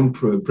this point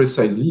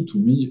precisely to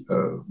be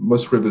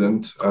most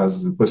relevant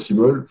as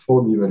possible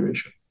for the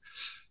evaluation.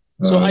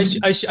 So I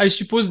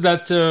suppose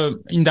that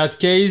in that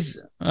case,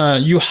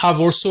 you have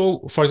also,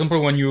 for example,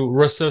 when you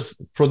receive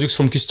products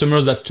from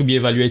customers that to be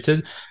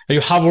evaluated, you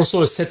have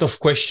also a set of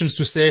questions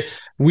to say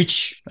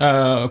which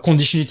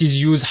condition it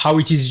is used, how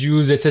it is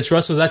used,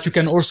 etc., so that you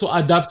can also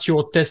adapt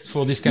your test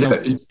for this kind of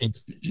things.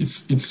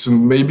 It's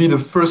maybe the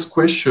first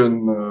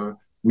question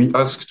we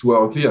ask to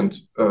our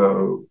client.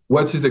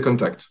 What is the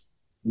contact?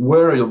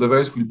 Where your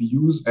device will be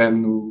used,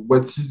 and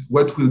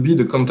what will be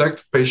the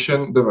contact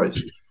patient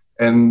device?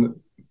 And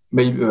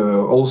maybe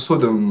also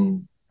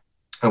the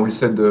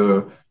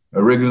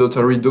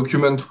regulatory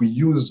document we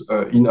use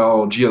in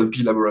our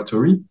GLP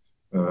laboratory.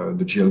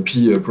 The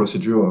GLP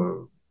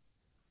procedure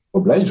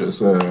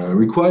obliges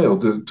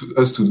required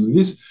us to do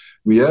this.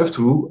 We have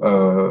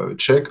to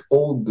check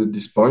all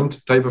this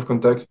point: type of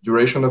contact,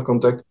 duration of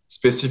contact,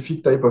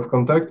 specific type of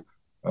contact.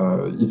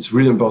 It's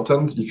really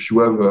important. If you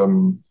have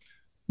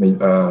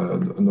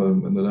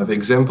another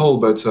example,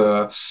 but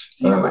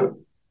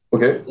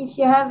okay. If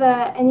you have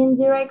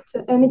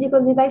a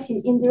medical device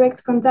in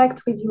indirect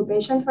contact with your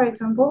patient, for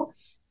example,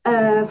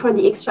 for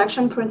the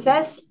extraction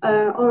process,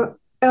 or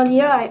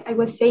earlier I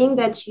was saying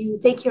that you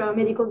take your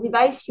medical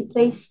device, you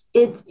place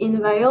it in a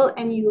vial,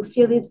 and you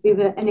fill it with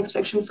an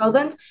extraction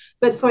solvent.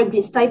 But for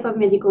this type of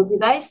medical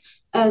device,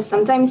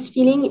 sometimes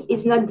filling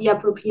is not the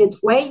appropriate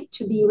way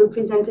to be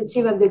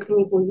representative of the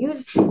clinical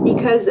use,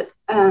 because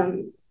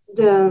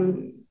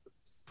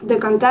the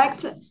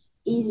contact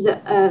is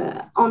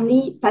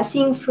only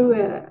passing through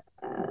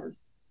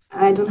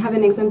I don't have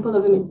an example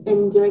of an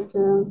indirect...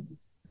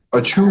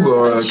 a tube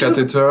or a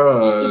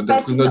catheter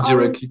that will not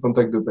directly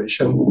contact the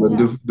patient, but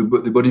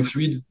the body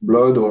fluid,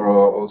 blood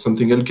or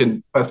something else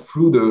can pass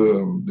through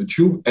the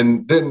tube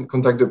and then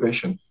contact the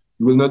patient.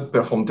 You will not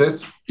perform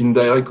tests in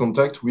direct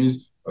contact with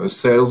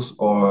cells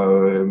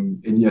or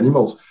any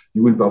animals.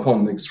 You will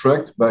perform an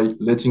extract by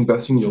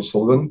passing your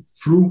solvent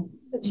through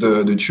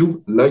the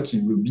tube, like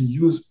it will be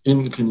used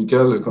in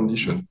clinical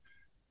condition.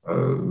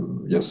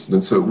 Yes,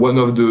 that's one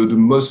of the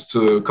most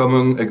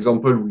common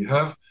example we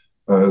have.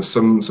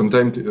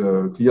 Sometimes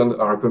clients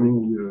are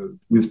coming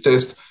with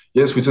tests.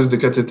 Yes, we test the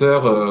catheter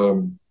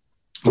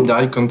in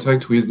direct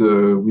contact with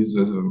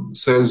the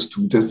cells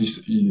to test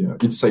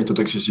its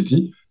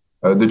cytotoxicity.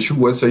 The tube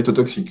was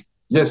cytotoxic.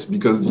 Yes,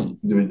 because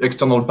the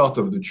external part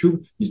of the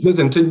tube is not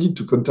intended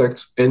to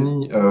contact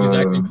any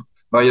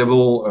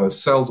viable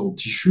cells or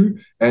tissue,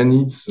 and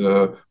it's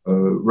covered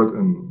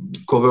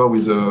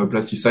with a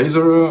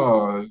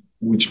plasticizer,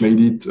 which made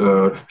it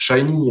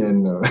shiny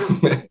and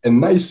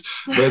and nice.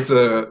 But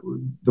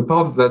the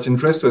part that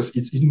interests us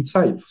is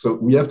inside. So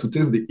we have to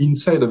test the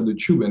inside of the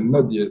tube and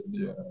not the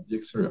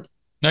exterior.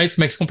 No, it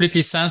makes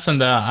completely sense,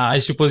 and I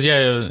suppose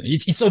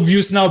it's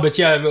obvious now. But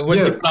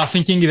when people are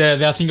thinking,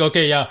 they are thinking,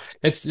 okay,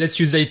 let's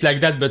use it like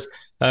that. But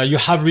you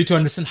have really to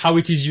understand how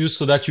it is used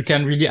so that you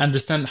can really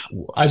understand,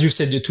 as you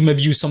said, to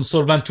maybe use some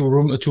solvent to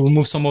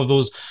remove some of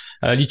those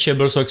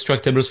leachables or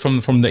extractables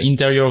from the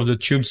interior of the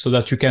tube, so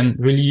that you can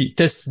really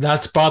test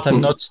that part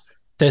and not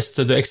test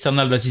the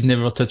external that is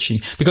never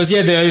touching. Because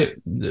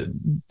the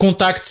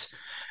contact.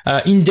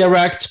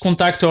 Indirect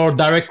contact or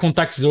direct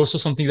contact is also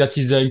something that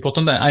is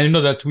important. I know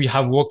that we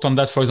have worked on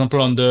that, for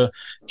example, on the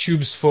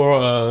tubes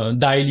for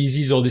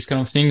dialysis or this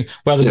kind of thing,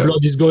 where the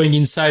blood is going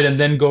inside and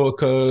then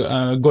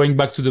going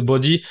back to the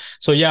body.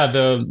 So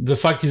the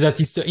fact is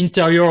that it's the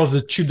interior of the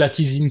tube that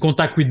is in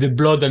contact with the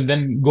blood and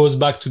then goes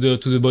back to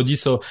the body.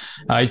 So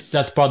it's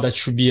that part that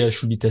should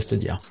be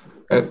tested. Yeah,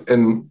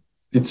 and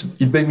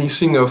it made me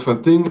think of a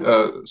thing.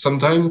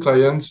 Sometimes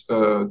clients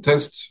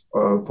test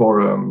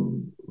for.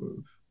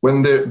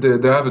 When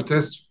they have a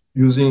test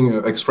using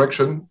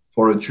extraction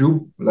for a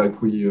tube, like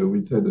we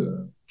did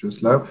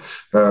just now,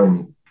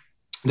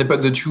 they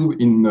put the tube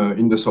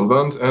in the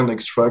solvent and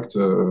extract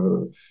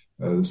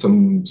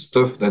some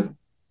stuff that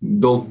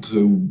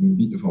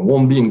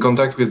won't be in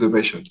contact with the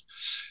patient.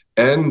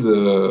 And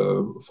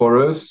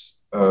for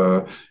us,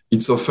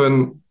 it's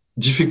often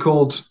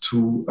difficult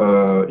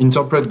to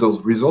interpret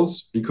those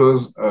results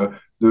because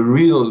the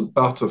real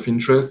part of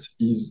interest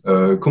is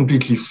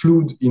completely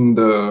fluid in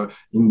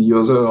the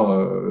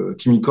other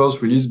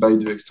chemicals released by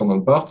the external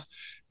part,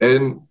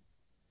 and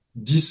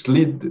this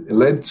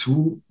led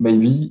to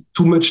maybe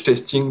too much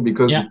testing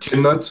because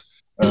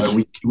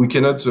we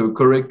cannot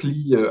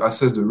correctly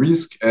assess the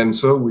risk, and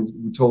so we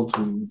tell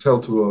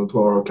to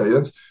our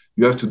clients,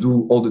 you have to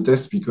do all the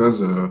tests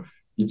because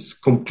it's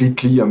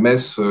completely a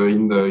mess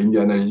in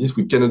the analysis.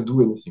 We cannot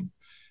do anything,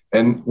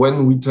 and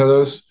when we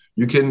tell us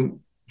you can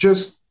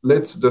just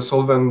let the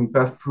solvent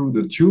pass through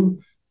the tube,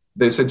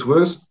 they say to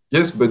us,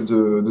 yes, but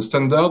the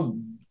standard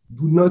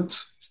do not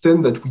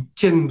stand that we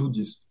can do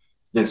this.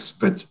 Yes,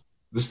 but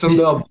the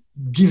standard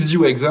gives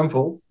you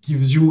example,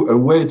 gives you a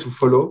way to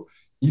follow.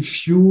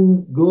 If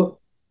you go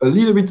a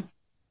little bit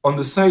on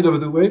the side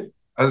of the way,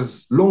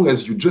 as long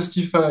as you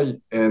justify,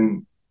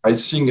 and I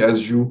think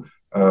as you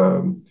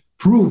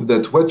prove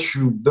that what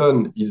you've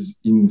done is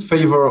in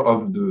favor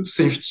of the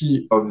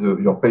safety of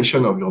your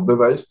patient, of your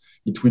device,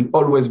 it will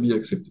always be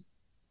accepted.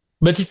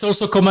 But it's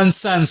also common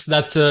sense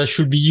that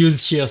should be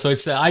used here. So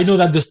it's I know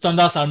that the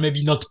standards are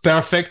maybe not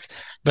perfect,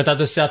 but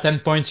at a certain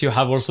point you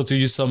have also to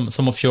use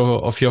some of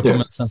your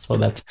common sense for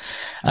that.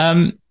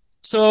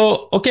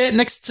 So okay,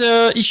 next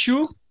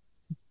issue.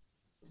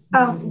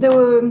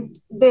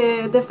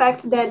 The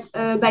fact that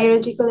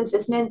biological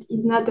assessment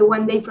is not a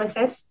one-day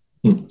process.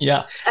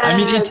 Yeah, I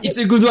mean it's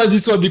a good one,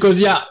 this one,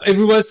 because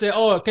everyone say,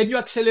 oh, can you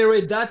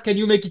accelerate that? Can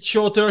you make it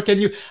shorter?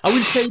 I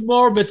will pay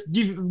more, but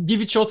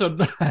give it shorter.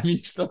 I mean,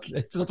 it's not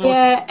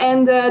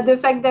and the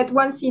fact that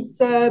once it's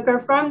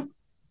performed,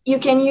 you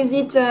can use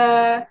it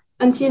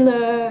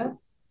until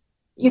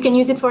you can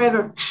use it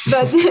forever,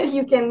 but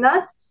you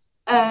cannot.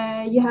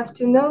 You have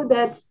to know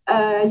that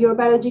your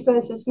biological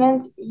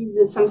assessment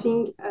is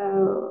something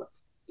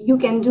you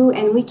can do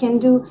and we can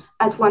do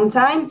at one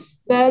time.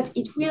 But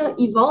it will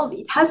evolve.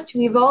 It has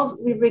to evolve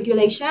with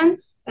regulation,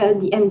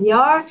 the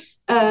MDR,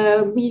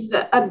 with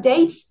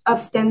updates of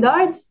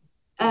standards,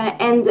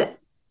 and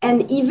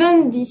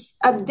even these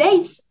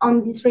updates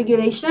on this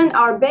regulation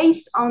are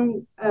based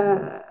on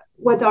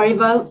what are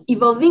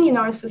evolving in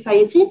our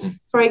society.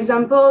 For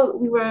example,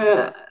 we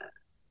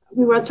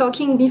were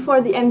talking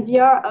before the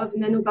MDR of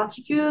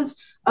nanoparticles,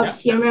 of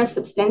CMR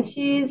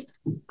substances,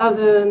 of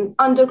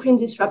endocrine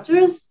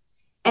disruptors.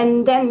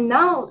 And then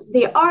now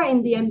they are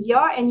in the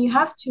MDR, and you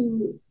have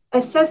to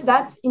assess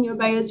that in your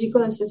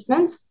biological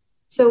assessment.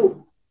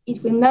 So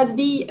it will not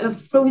be a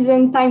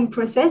frozen time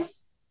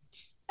process.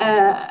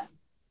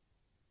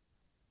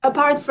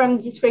 Apart from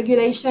these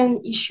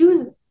regulation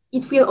issues,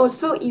 it will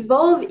also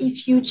evolve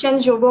if you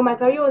change your raw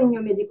material in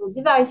your medical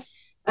device,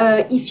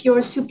 if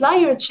your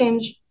supplier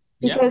change,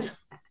 because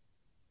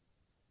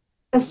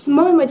a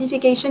small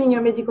modification in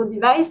your medical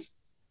device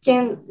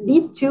can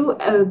lead to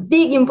a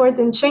big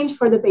important change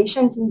for the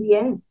patient in the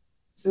end.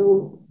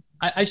 So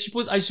I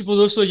suppose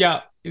also,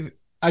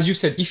 as you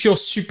said, if your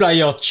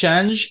supplier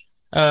change,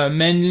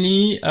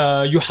 mainly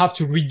you have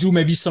to redo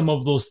maybe some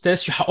of those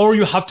tests, or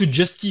you have to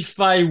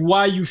justify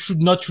why you should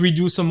not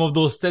redo some of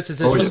those tests,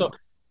 etc. So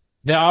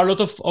there are a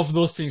lot of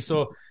those things.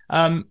 So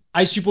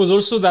I suppose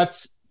also that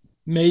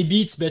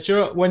maybe it's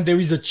better when there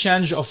is a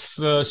change of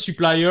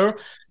supplier.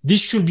 This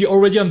should be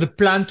already on the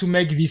plan to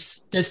make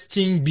this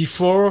testing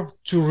before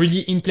to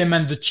really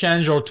implement the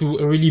change or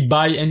to really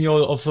buy any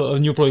of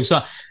new products.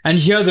 So, and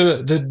here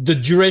the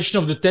duration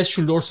of the test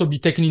should also be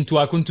taken into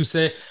account to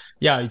say,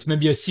 it may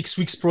be a 6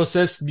 weeks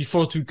process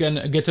before you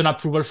can get an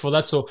approval for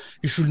that. So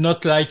you should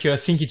not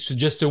think it's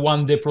just a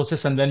 1-day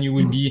process and then you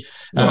will be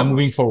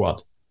moving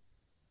forward.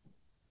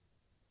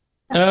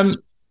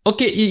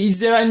 Okay, is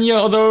there any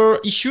other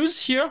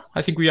issues here?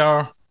 I think we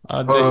are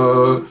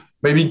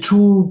maybe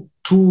two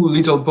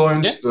little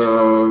points.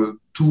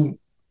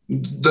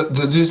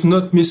 This is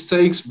not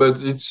mistakes,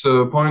 but it's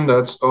a point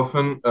that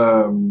often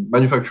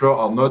manufacturers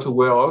are not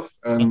aware of,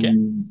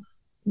 and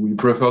we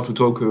prefer to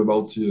talk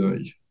about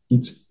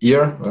it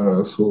here,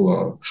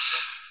 so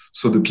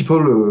the people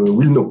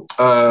will know.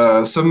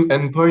 Some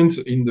endpoints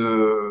in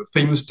the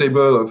famous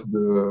table of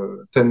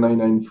the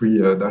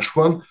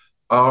 10993-1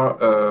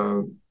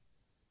 are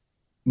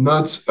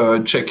not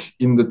checked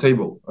in the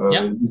table.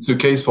 It's a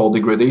case for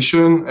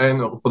degradation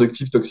and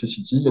reproductive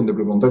toxicity and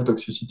developmental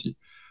toxicity.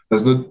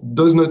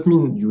 Does not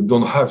mean you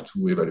don't have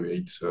to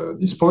evaluate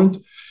this point.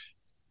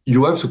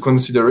 You have to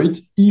consider it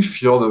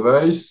if your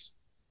device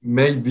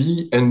may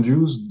be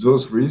induce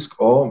those risks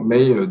or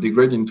may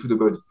degrade into the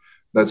body.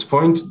 That's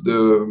point.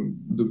 The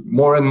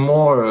more and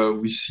more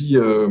we see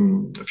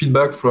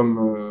feedback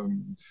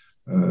from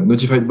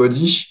notified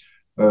body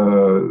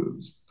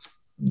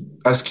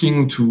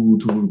asking to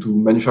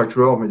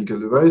manufacturer of medical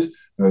device,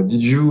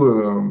 did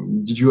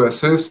you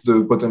assess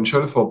the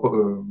potential for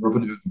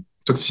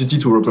toxicity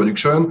to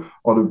reproduction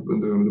or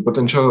the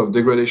potential of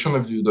degradation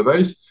of the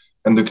device?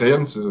 And the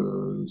client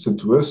said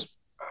to us,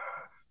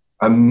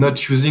 I'm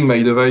not using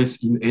my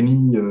device in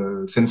any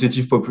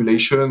sensitive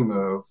population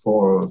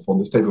for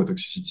this type of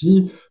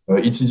toxicity.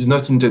 It is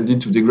not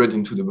intended to degrade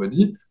into the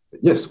body.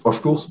 Yes,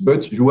 of course,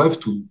 but you have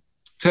to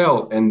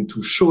tell and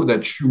to show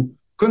that you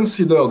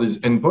consider this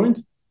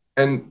endpoint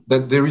and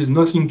that there is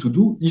nothing to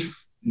do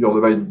if your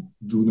device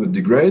do not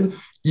degrade,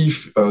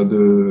 if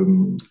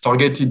the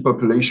targeted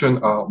population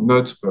are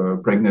not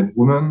pregnant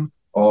women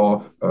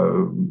or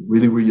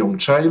really, really young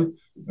child.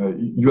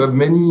 You have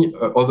many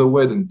other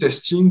ways than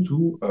testing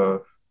to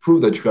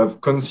prove that you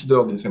have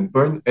considered this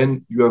endpoint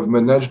and you have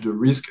managed the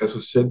risk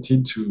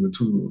associated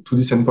to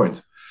this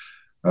endpoint.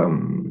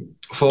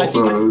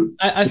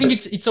 I think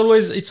it's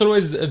always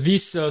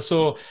this.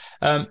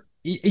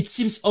 It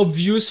seems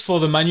obvious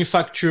for the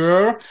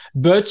manufacturer,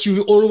 but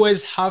you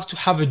always have to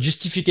have a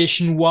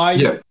justification why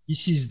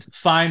this is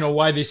fine or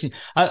why this is.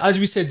 As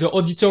we said, the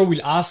auditor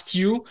will ask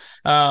you,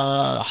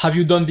 have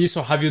you done this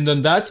or have you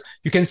done that?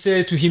 You can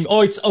say to him,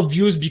 oh, it's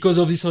obvious because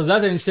of this or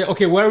that. And you say,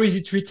 okay, where is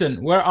it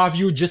written? Where have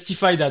you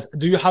justified that?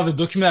 Do you have a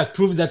document that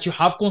proves that you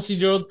have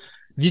considered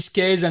this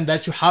case and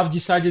that you have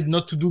decided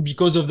not to do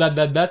because of that?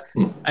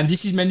 And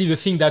this is mainly the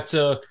thing that,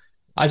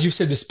 as you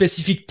said, the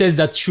specific test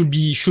that should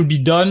be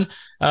done.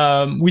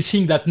 We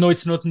think that no,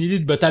 it's not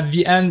needed, but at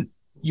the end,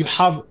 you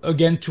have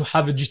again to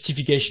have a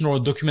justification or a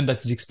document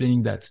that is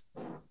explaining that.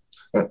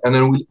 And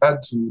then we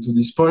add to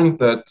this point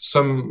that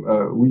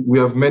we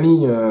have many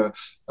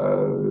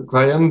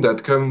clients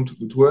that come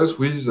to us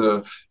with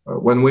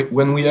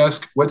when we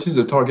ask what is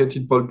the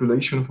targeted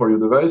population for your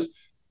device,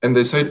 and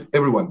they say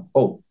everyone,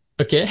 all.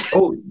 Okay.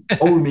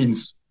 all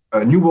means.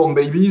 Newborn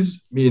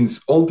babies,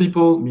 means old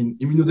people, mean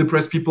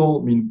immunodepressed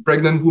people, mean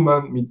pregnant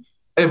women, mean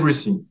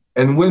everything.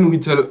 And when we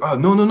tell,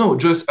 no,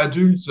 just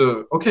adults,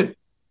 okay,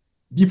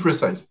 be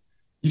precise.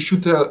 If you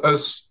tell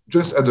us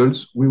just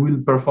adults, we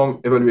will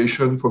perform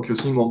evaluation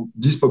focusing on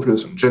this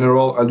population,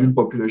 general adult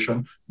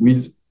population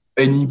with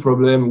any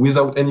problem,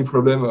 without any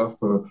problem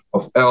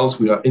of health,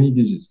 without any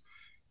disease.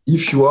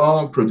 If you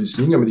are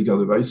producing a medical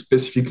device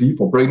specifically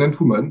for pregnant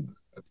women,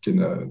 that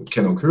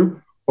can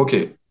occur,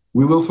 okay,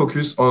 we will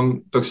focus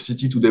on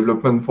toxicity to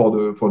development for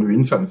the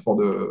infant, for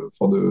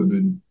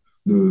the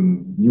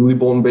newly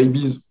born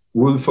babies.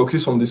 We'll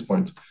focus on this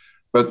point.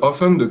 But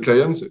often the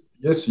clients,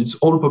 yes, it's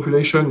all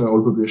population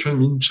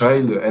means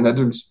child and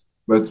adults.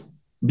 But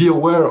be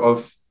aware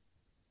of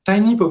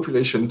tiny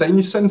population,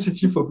 tiny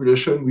sensitive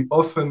population we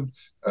often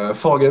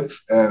forget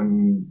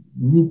and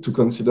need to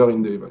consider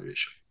in the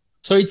evaluation.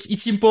 So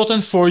it's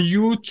important for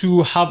you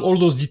to have all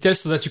those details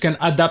so that you can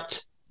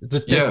adapt the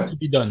test to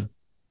be done.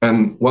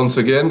 And once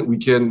again, we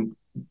can,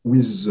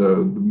 with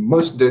the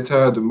most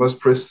data, the most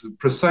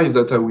precise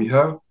data we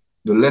have,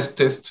 the less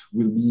tests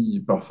will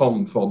be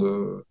performed for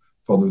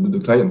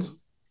the client.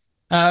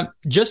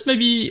 Just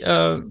maybe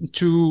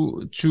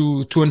to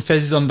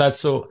emphasize on that.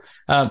 So,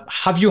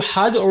 have you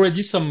had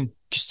already some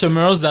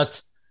customers that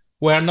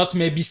were not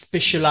maybe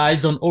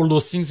specialized on all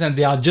those things, and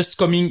they are just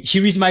coming?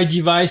 Here is my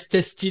device,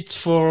 test it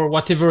for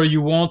whatever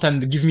you want,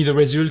 and give me the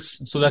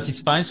results, so that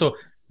is fine. So,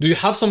 do you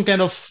have some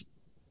kind of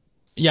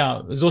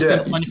those kind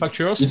of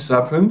manufacturers? It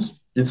happens.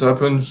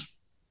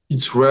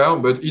 It's rare,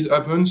 but it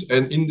happens.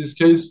 And in this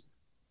case,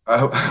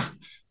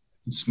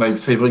 it's my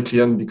favorite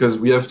client because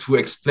we have to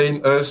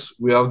explain us,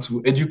 we have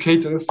to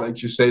educate us,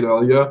 like you said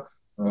earlier,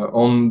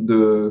 on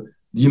the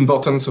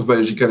importance of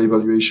biological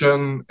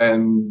evaluation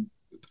and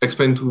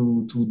explain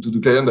to the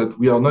client that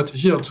we are not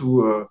here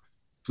to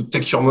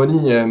take your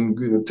money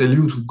and tell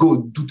you to go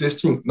do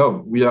testing.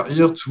 No, we are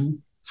here to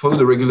follow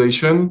the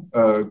regulation,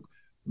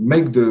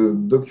 make the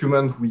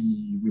document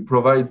we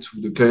provide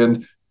to the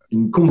client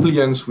in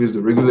compliance with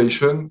the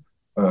regulation,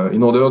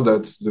 in order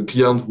that the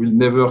client will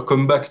never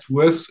come back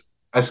to us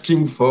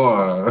asking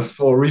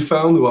for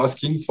refund or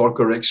asking for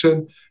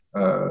correction.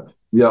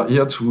 We are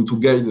here to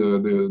guide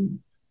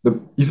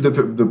if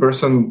the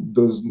person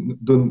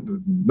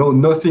don't know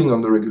nothing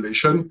on the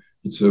regulation.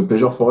 It's a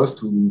pleasure for us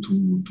to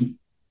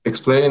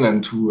explain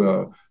and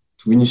to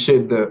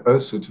initiate them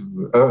to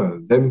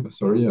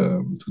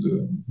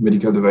the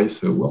medical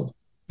device world.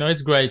 No,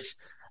 it's great.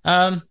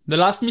 The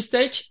last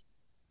mistake?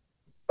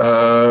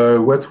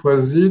 What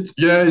was it?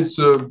 Yeah, it's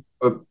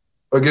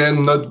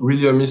again not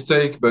really a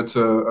mistake, but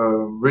a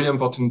really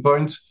important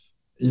point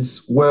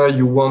is where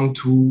you want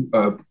to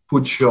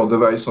put your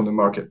device on the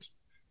market.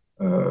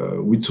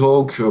 We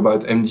talk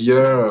about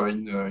MDR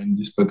in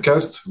this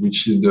podcast,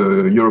 which is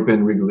the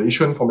European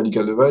regulation for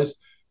medical device.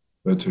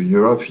 But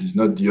Europe is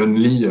not the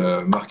only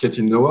market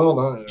in the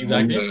world.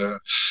 Exactly.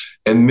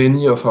 And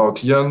many of our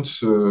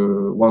clients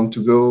want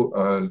to go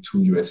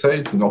to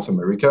USA, to North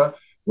America,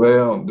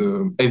 where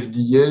the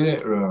FDA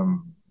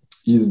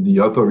is the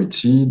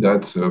authority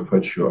that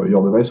puts your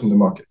device on the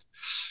market.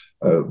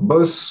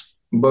 Both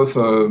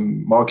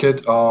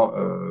markets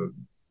are,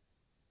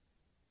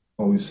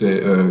 how we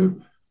say,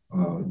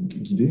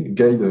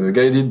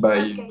 guided by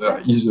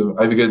ISO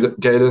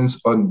guidance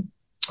on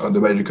the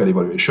biological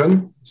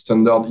evaluation.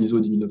 Standard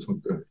ISO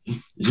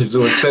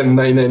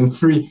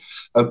 10993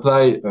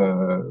 apply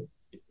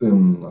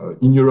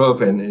in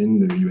Europe and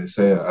in the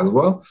USA as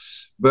well.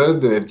 But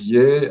the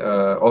FDA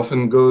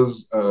often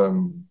goes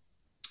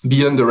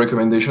beyond the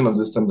recommendation of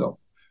the standard.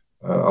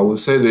 I would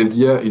say the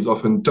FDA is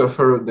often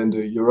tougher than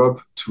the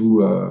Europe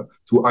to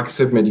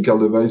accept medical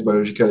device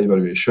biological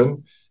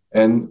evaluation.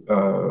 And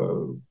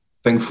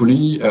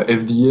thankfully,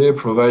 FDA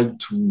provide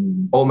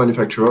to all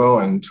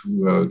manufacturers and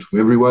to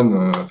everyone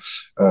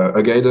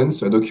a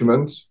guidance, a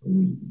document,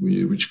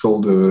 which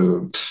called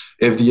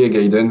FDA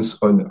guidance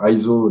on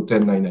ISO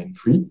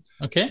 10993.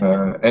 Okay.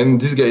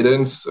 And this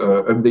guidance,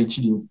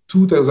 updated in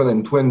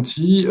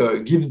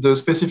 2020, gives the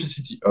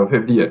specificity of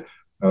FDA.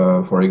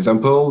 For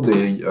example,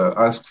 they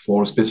ask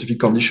for specific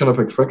condition of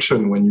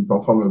extraction when you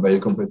perform a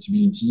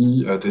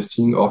biocompatibility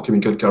testing or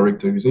chemical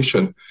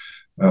characterization.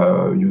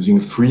 Using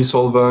 3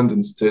 solvents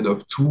instead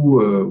of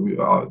 2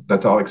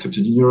 that are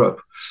accepted in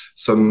Europe.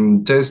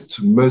 Some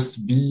tests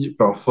must be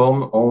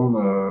performed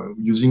on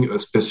using a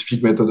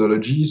specific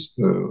methodologies.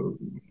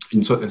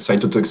 In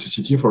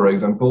cytotoxicity, for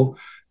example,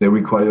 they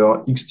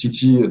require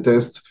XTT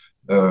tests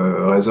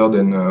rather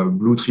than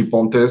blue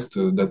trypan tests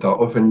that are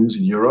often used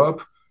in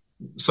Europe.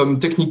 Some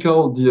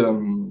technical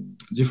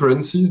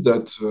differences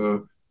that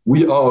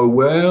we are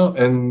aware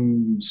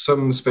and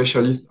some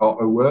specialists are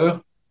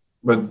aware.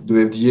 But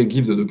the FDA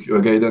gives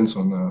a guidance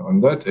on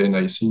that, and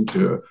I think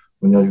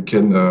when you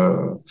can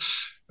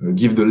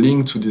give the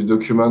link to this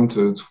document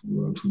to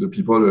the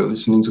people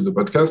listening to the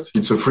podcast.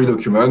 It's a free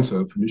document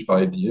published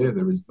by FDA.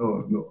 There is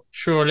no.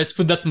 Sure, let's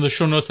put that in the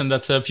show notes and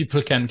that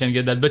people can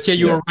get that. But yeah,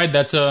 you're right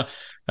that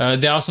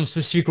there are some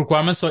specific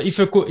requirements. So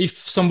if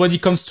somebody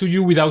comes to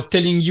you without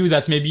telling you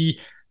that maybe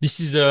this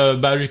is a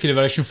biological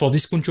evaluation for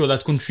this country or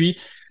that country,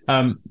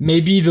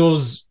 maybe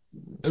those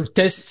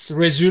tests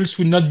results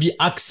will not be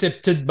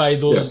accepted by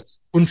those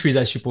countries,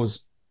 I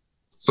suppose.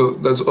 So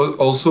that's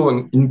also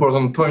an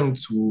important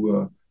point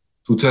to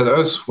tell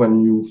us when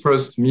you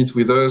first meet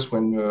with us,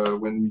 when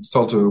we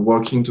start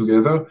working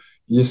together,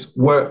 is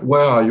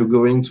where are you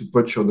going to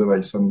put your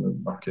device on the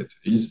market?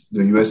 Is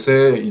the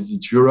USA? Is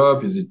it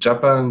Europe? Is it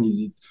Japan?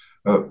 Is it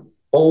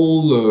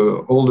all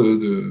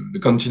the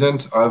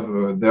continent have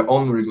their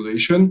own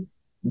regulation?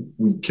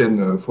 We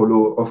can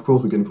follow, of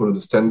course, we can follow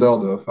the standard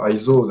of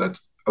ISO that's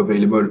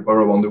available all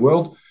around the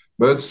world,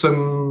 but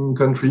some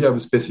countries have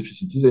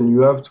specificities and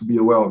you have to be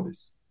aware of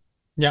this.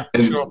 Yeah,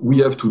 and sure. We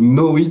have to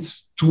know it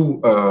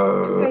to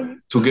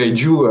guide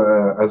you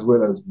as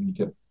well as we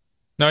can.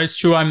 No, it's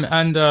true. I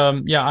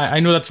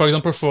know that, for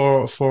example,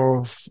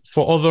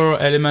 for other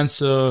elements,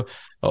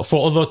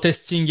 for other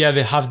testing,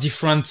 they have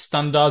different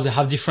standards. They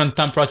have different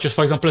temperatures.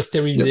 For example,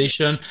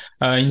 sterilization.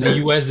 In the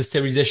US, the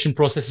sterilization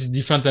process is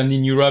different than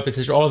in Europe,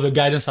 etc. All the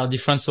guidance are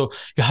different. So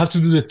you have to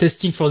do the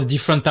testing for the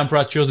different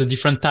temperatures, the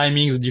different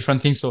timing, the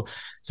different things. So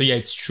yeah,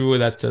 it's true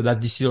that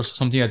this is also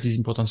something that is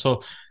important.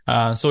 So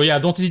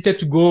don't hesitate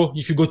to go,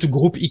 if you go to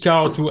Groupe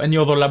ICAR or to any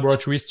other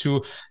laboratories,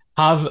 to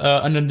have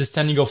an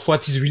understanding of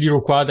what is really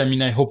required. I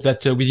mean, I hope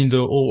that within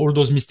all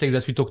those mistakes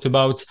that we talked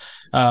about,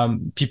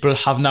 people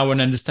have now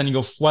an understanding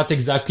of what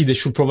exactly they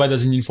should provide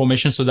as an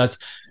information, so that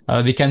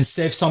they can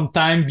save some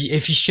time, be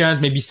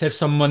efficient, maybe save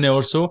some money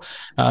also,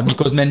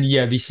 because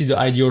mainly, this is the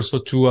idea also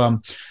to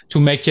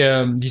make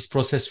this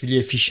process really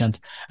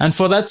efficient. And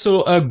for that,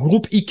 so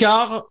Groupe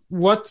ICAR,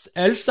 what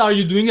else are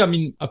you doing? I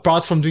mean,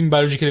 apart from doing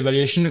biological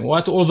evaluation,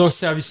 what other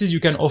services you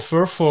can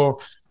offer for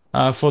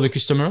the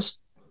customers?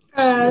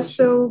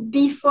 So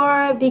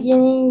before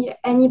beginning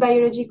any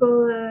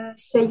biological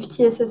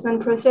safety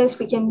assessment process,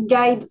 we can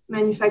guide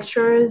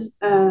manufacturers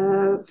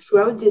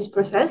throughout this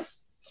process.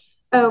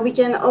 We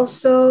can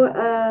also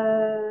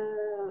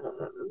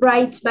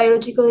write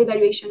biological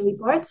evaluation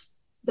reports.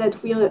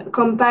 that will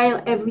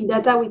compile every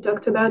data we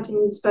talked about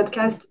in this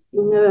podcast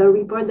in a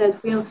report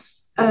that will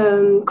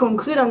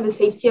conclude on the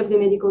safety of the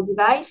medical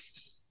device.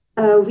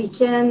 We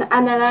can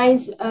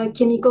analyze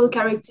chemical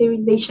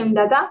characterization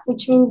data,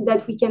 which means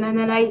that we can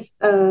analyze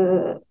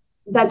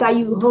data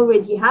you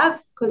already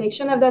have,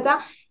 collection of data,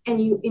 and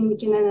we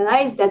can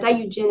analyze data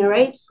you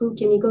generate through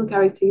chemical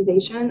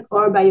characterization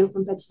or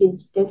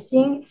biocompatibility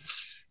testing.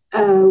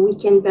 We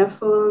can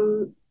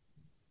perform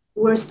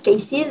worst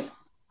cases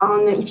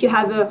on if you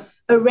have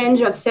a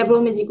range of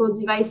several medical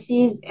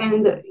devices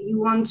and you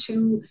want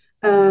to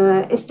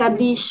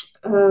establish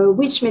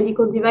which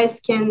medical device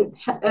can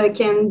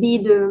be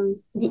the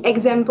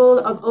example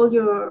of all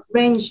your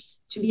range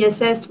to be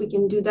assessed. We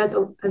can do that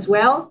as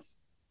well.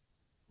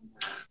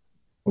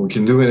 We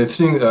can do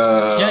anything.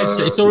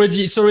 It's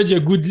already a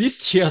good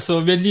list here.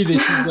 So really,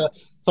 this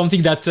is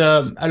something that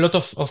a lot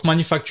of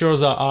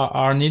manufacturers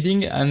are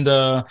needing. And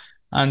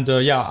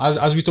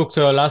as we talked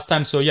last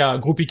time, so yeah,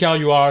 Group ICAR,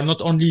 you are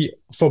not only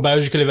for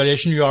biological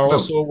evaluation, you are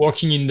also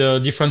working in the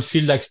different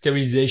field like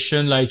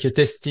sterilization, like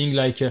testing,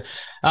 like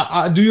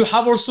do you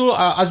have also,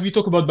 as we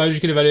talk about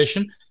biological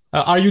evaluation,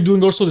 are you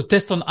doing also the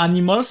test on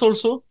animals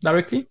also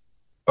directly?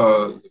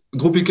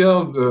 Group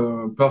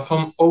ICAR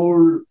perform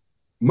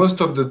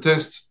most of the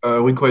tests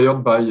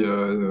required by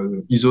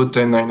ISO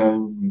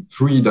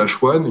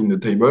 10993-1 in the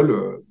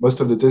table.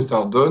 Most of the tests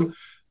are done.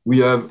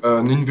 We have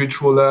an in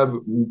vitro lab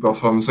who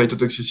performs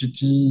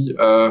cytotoxicity,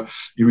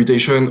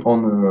 irritation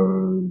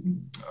on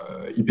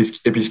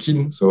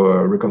episkin, so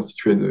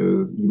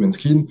reconstituted human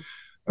skin,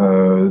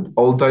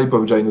 all type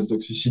of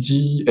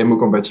gynotoxicity,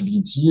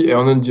 hemocompatibility.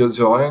 And on the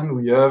other hand,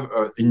 we have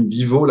in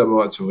vivo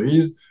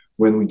laboratories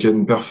when we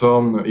can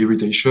perform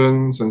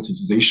irritation,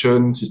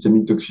 sensitization,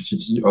 systemic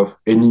toxicity of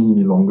any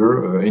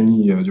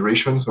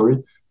duration,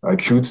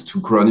 acute to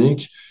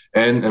chronic,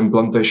 and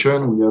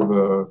implantation. We have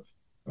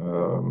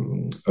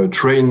a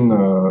train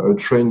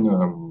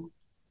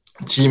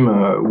team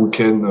who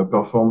can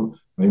perform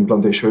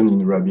implantation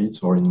in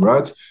rabbits or in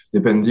rats,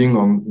 depending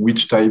on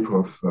which type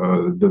of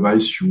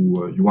device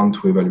you want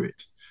to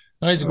evaluate.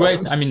 No, it's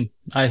great. I mean,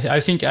 I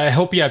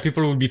hope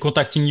people will be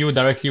contacting you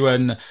directly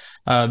when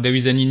there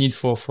is any need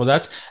for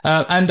that.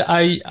 And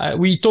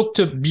we talked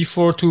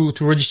before to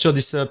register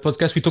this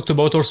podcast. We talked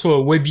about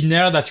also a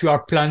webinar that you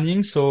are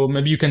planning. So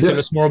maybe you can tell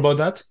us more about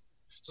that.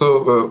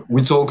 So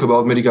we talk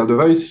about medical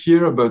device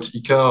here, but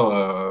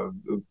ICAR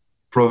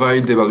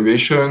provide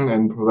evaluation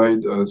and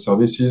provide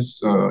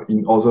services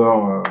in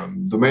other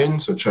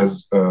domains such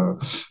as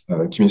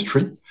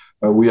chemistry.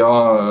 We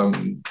are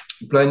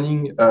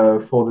planning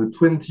for the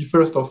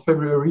 21st of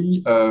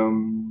February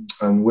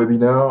a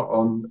webinar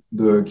on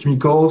the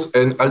chemicals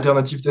and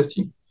alternative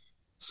testing.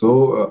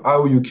 So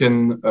how you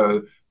can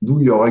do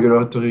your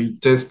regulatory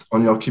test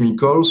on your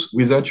chemicals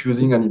without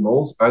using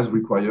animals as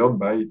required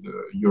by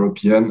the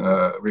European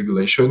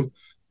regulation,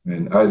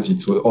 and as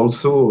it's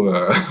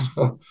also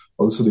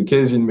also the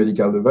case in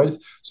medical device.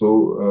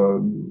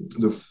 So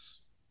the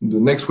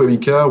next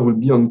webinar will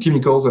be on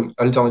chemicals and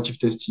alternative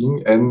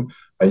testing, and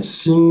I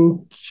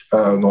think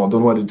I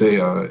don't want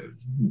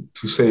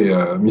to say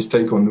a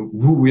mistake on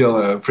who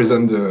will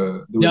present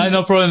the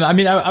no problem. I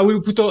mean, I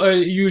will put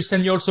you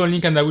send me also a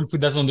link, and I will put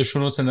that on the show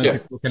notes, and then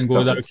people can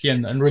go directly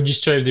and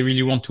register if they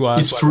really want to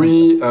ask. It's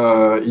free.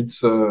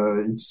 It's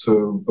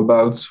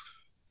about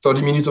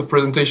 30 minutes of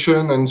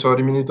presentation and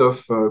 30 minutes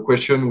of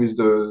question with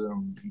the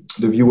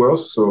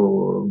viewers.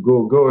 So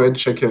go ahead,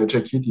 check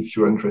it if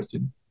you're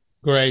interested.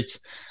 Great.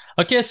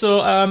 Okay,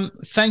 so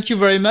thank you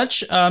very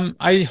much.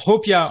 I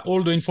hope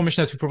all the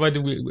information that we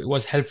provided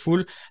was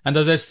helpful. And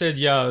as I've said,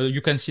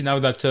 you can see now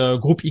that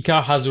Group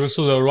ICAR has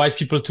also the right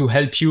people to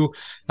help you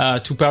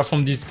to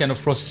perform this kind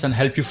of process and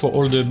help you for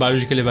all the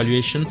biological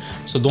evaluation.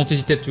 So don't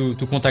hesitate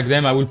to contact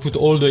them. I will put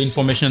all the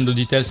information and the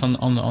details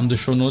on the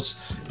show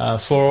notes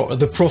for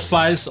the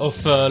profiles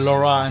of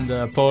Laura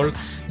and Paul,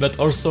 but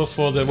also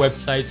for the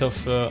website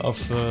of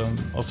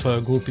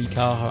Group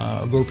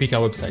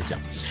ICAR website. Yeah.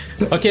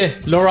 Okay,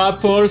 Laura,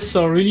 Paul.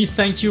 So really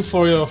thank you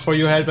for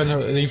your help and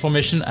the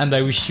information, and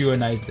I wish you a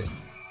nice day.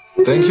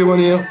 Thank you,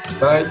 Monir.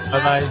 Bye.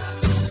 Bye-bye.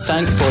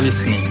 Thanks for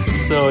listening.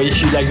 So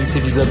if you like this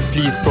episode,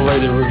 please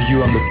provide a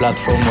review on the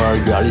platform where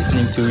you are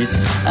listening to it,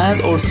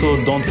 and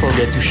also don't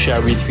forget to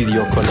share it with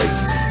your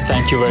colleagues.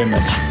 Thank you very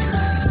much.